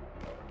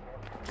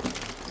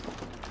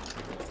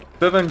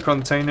 7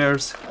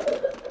 containers.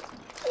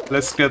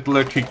 Let's get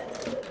lucky.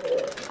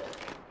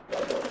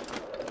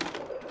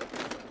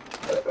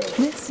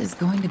 This is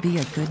going to be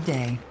a good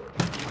day.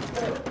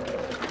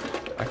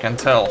 I can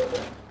tell.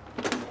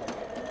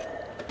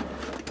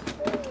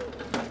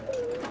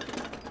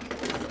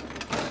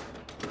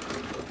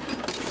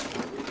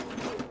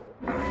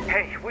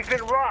 Hey, we've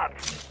been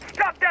robbed!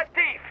 Stop that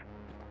thief!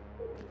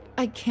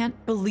 I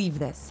can't believe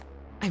this.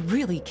 I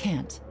really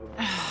can't.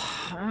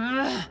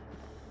 At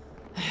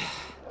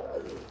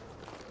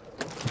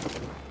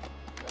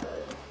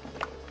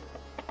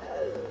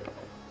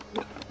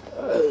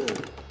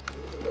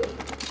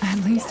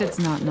least it's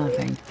not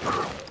nothing.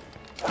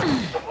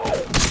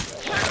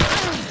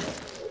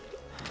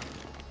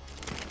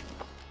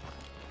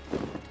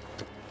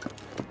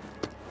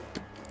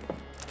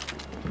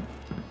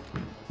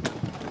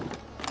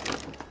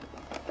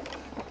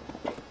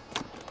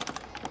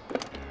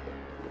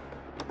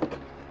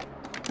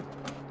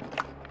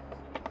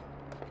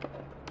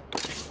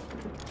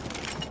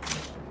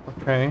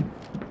 Okay,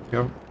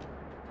 you're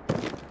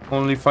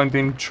only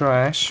finding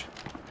trash.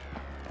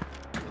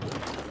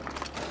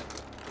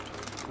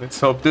 Let's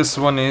hope this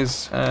one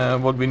is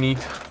what we need.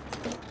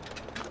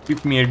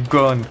 Give me a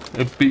gun,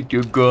 a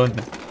bigger gun.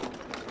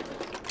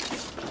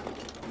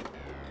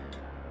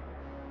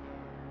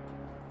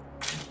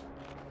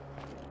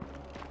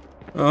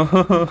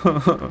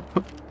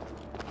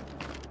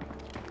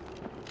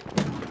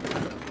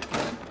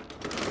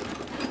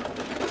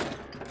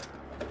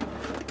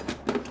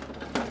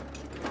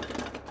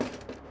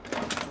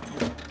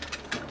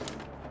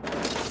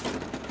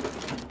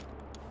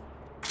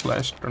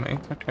 Flash grenade,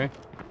 okay.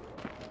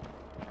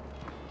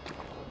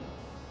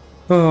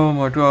 Oh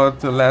my god,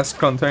 the last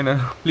container.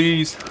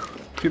 Please,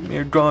 give me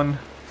a gun.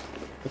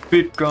 A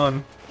big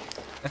gun.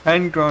 A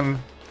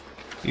handgun,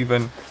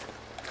 even.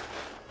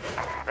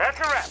 That's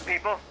a wrap,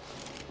 people.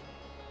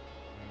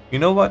 You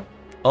know what?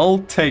 I'll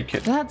take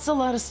it. That's a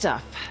lot of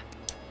stuff.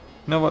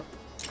 You know what?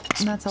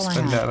 That's all I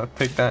Spend have. that, I'll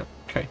take that.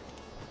 Okay.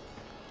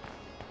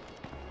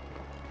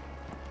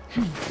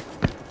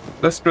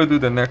 Let's go do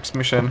the next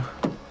mission.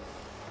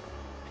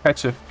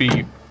 Catch a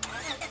thief.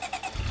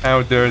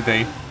 How dare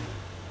they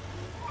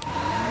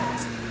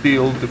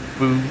steal the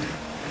food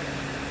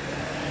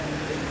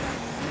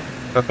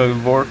that I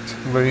worked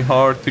very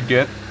hard to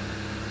get.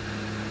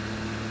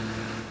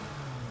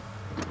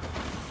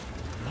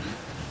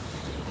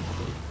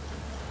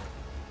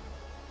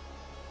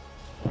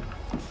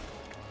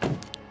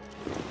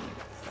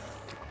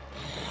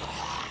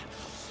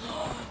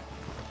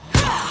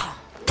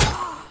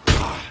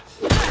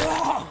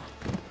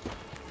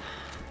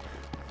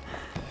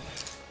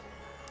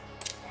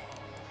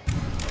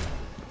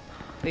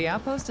 The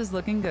outpost is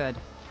looking good.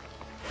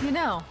 You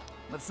know,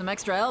 with some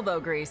extra elbow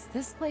grease,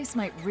 this place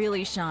might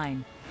really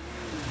shine.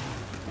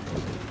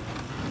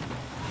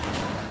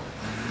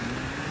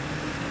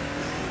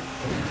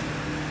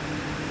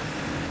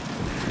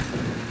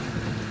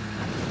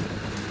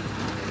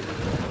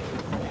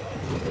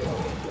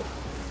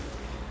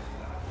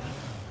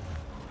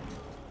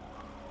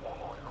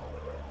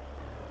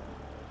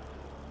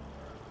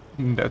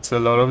 That's a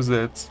lot of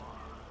Zeds.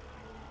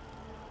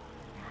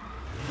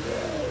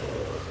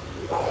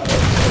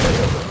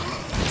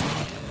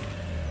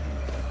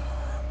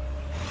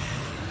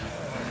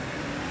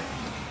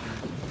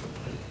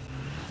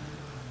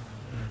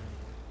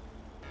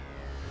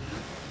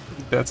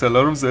 That's a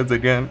lot of Zeds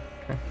again.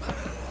 Okay.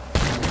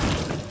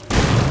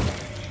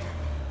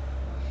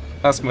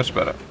 That's much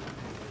better.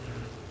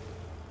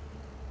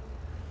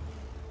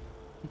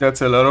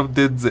 That's a lot of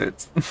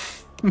digits.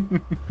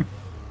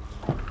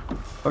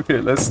 Okay,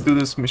 let's do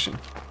this mission.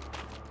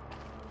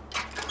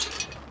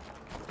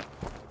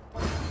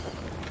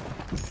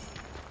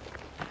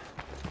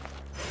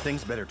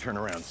 Things better turn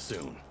around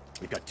soon.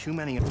 We've got too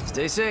many.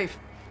 Stay safe.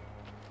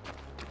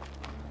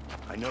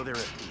 I know they're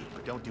at peace,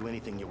 but don't do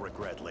anything you'll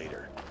regret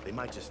later. They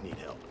might just need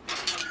help.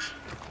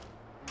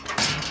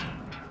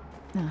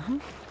 Uh-huh.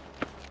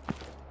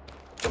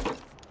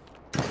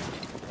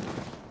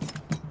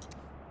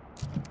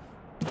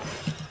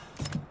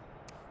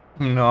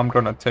 No, I'm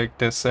gonna take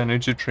this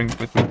energy drink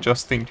with me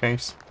just in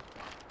case.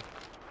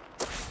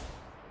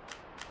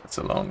 It's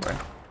a long way.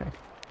 Okay.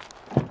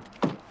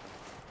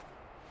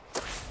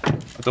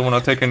 I don't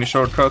want to take any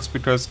shortcuts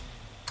because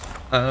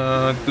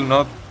I do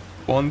not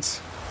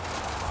want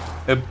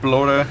a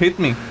bloater hit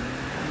me.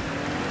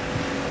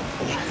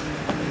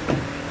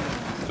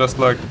 Just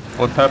like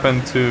what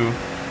happened to...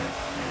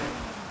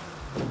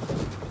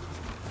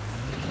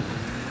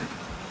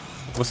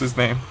 What's his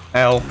name?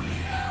 Al.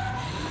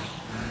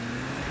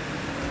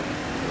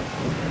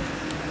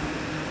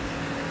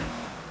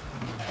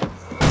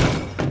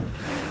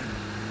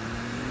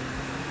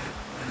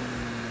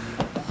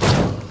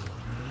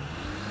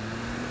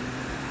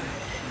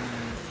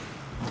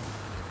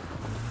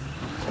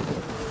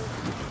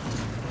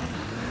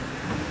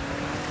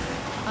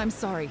 I'm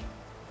sorry,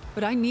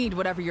 but I need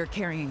whatever you're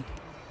carrying.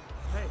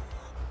 Hey,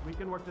 we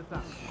can work this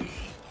out.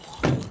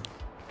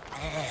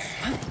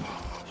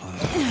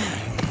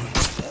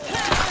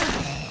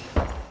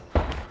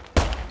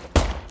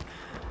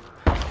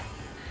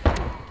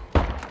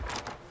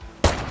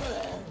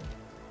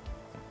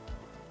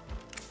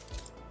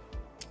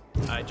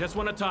 I just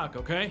want to talk,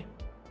 okay?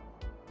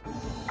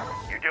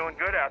 You're doing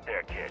good out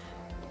there, kid.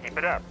 Keep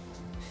it up.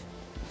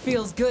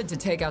 Feels good to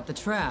take out the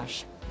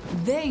trash.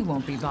 They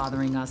won't be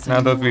bothering us Now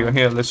anymore. that we are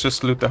here, let's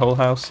just loot the whole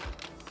house.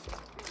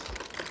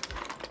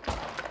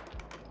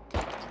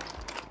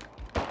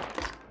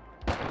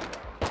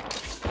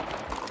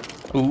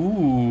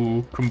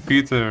 Ooh,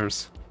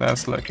 computers.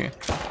 That's lucky.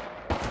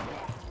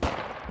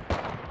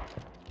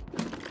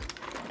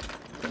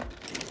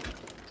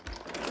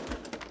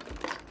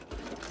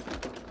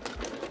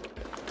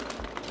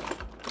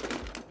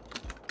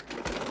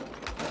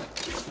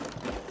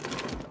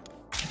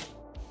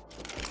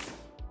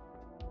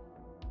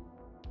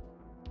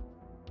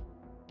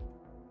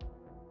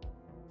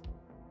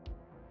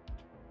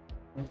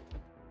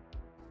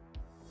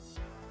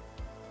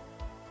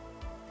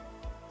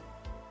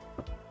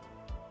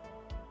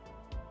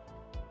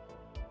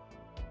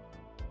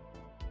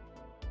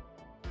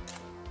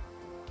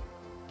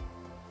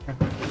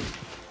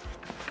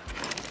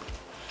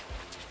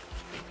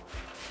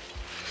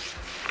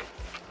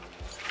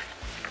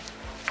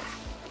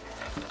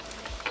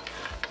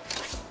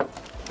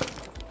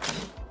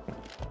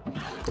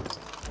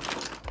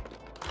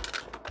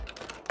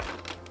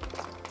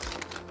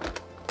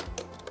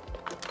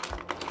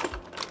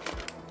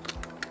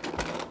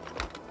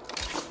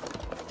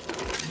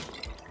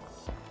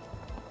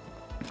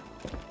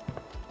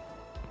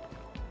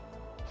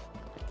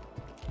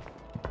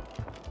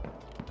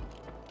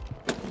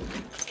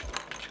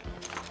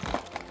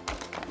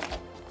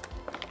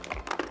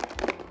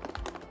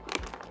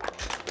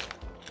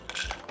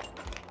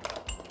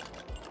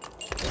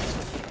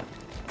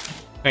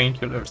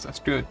 Painkillers, that's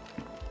good.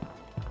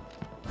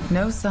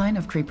 No sign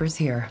of creepers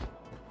here.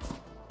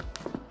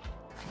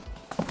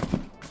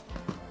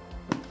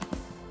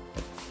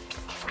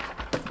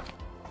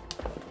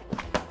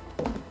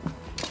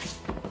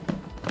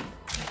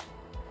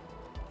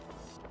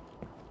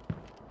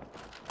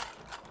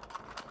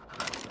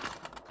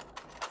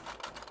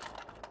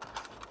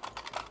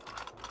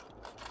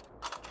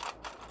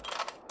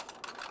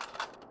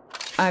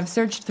 I've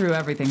searched through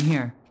everything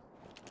here.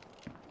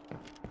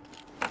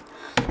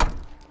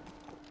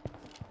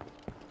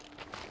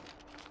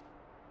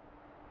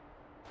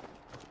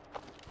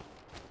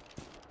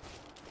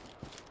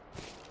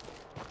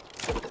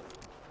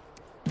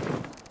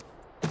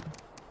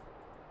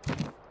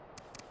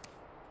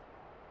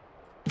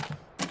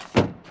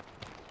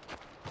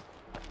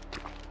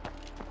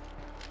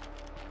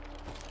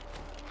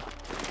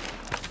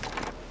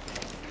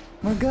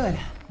 We're good.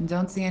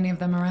 Don't see any of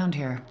them around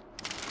here.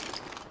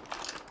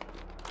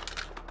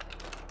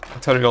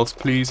 Materials,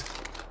 please.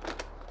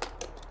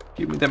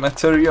 Give me the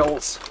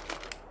materials.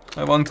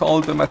 I want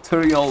all the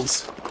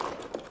materials.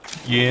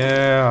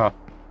 Yeah.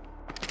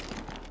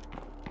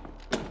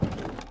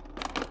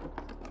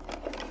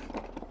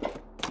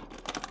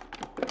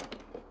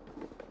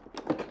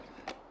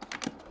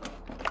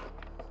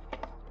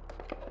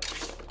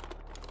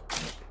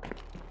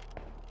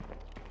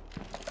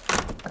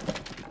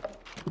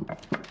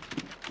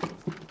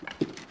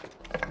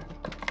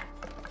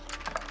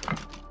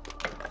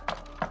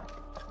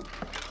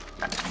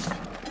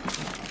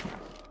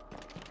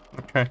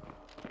 Okay.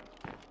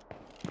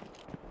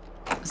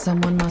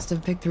 Someone must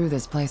have picked through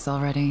this place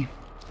already.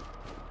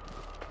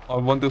 I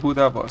wonder who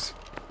that was.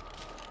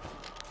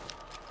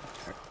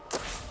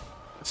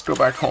 Let's go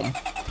back home.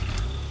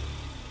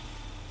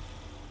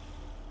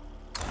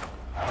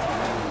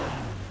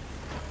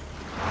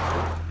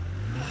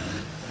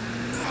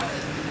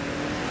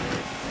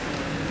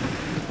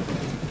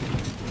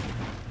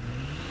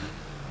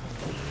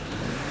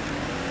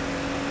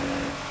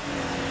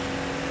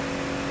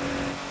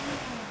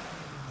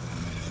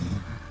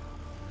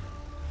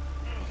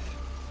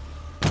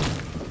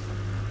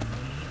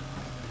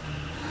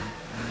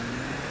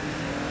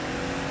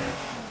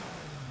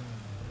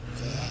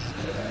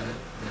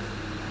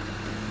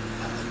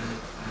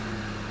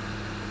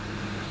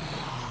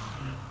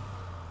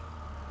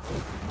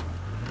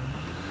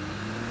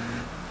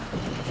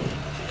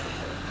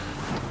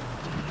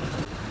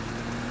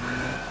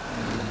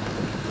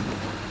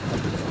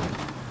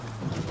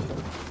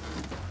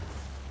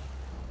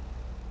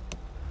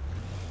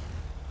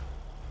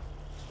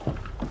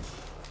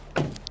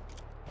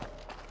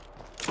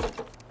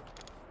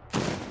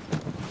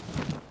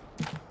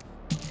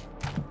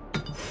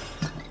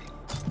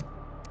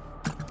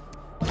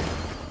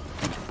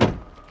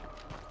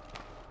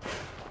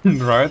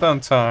 Right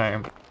on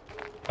time.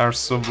 Our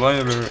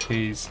survivor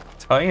is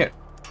tired.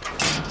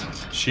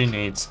 She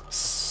needs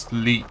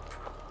sleep.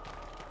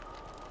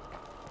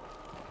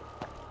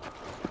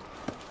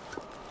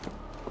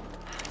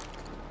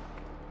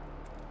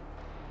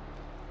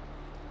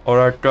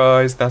 Alright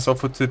guys, that's all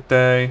for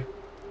today.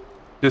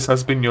 This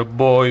has been your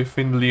boy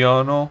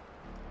Finliano.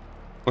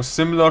 For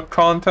similar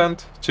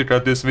content, check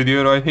out this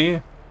video right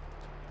here.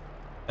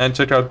 And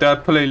check out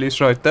that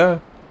playlist right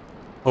there.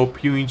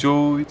 Hope you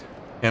enjoyed,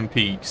 and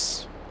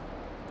peace.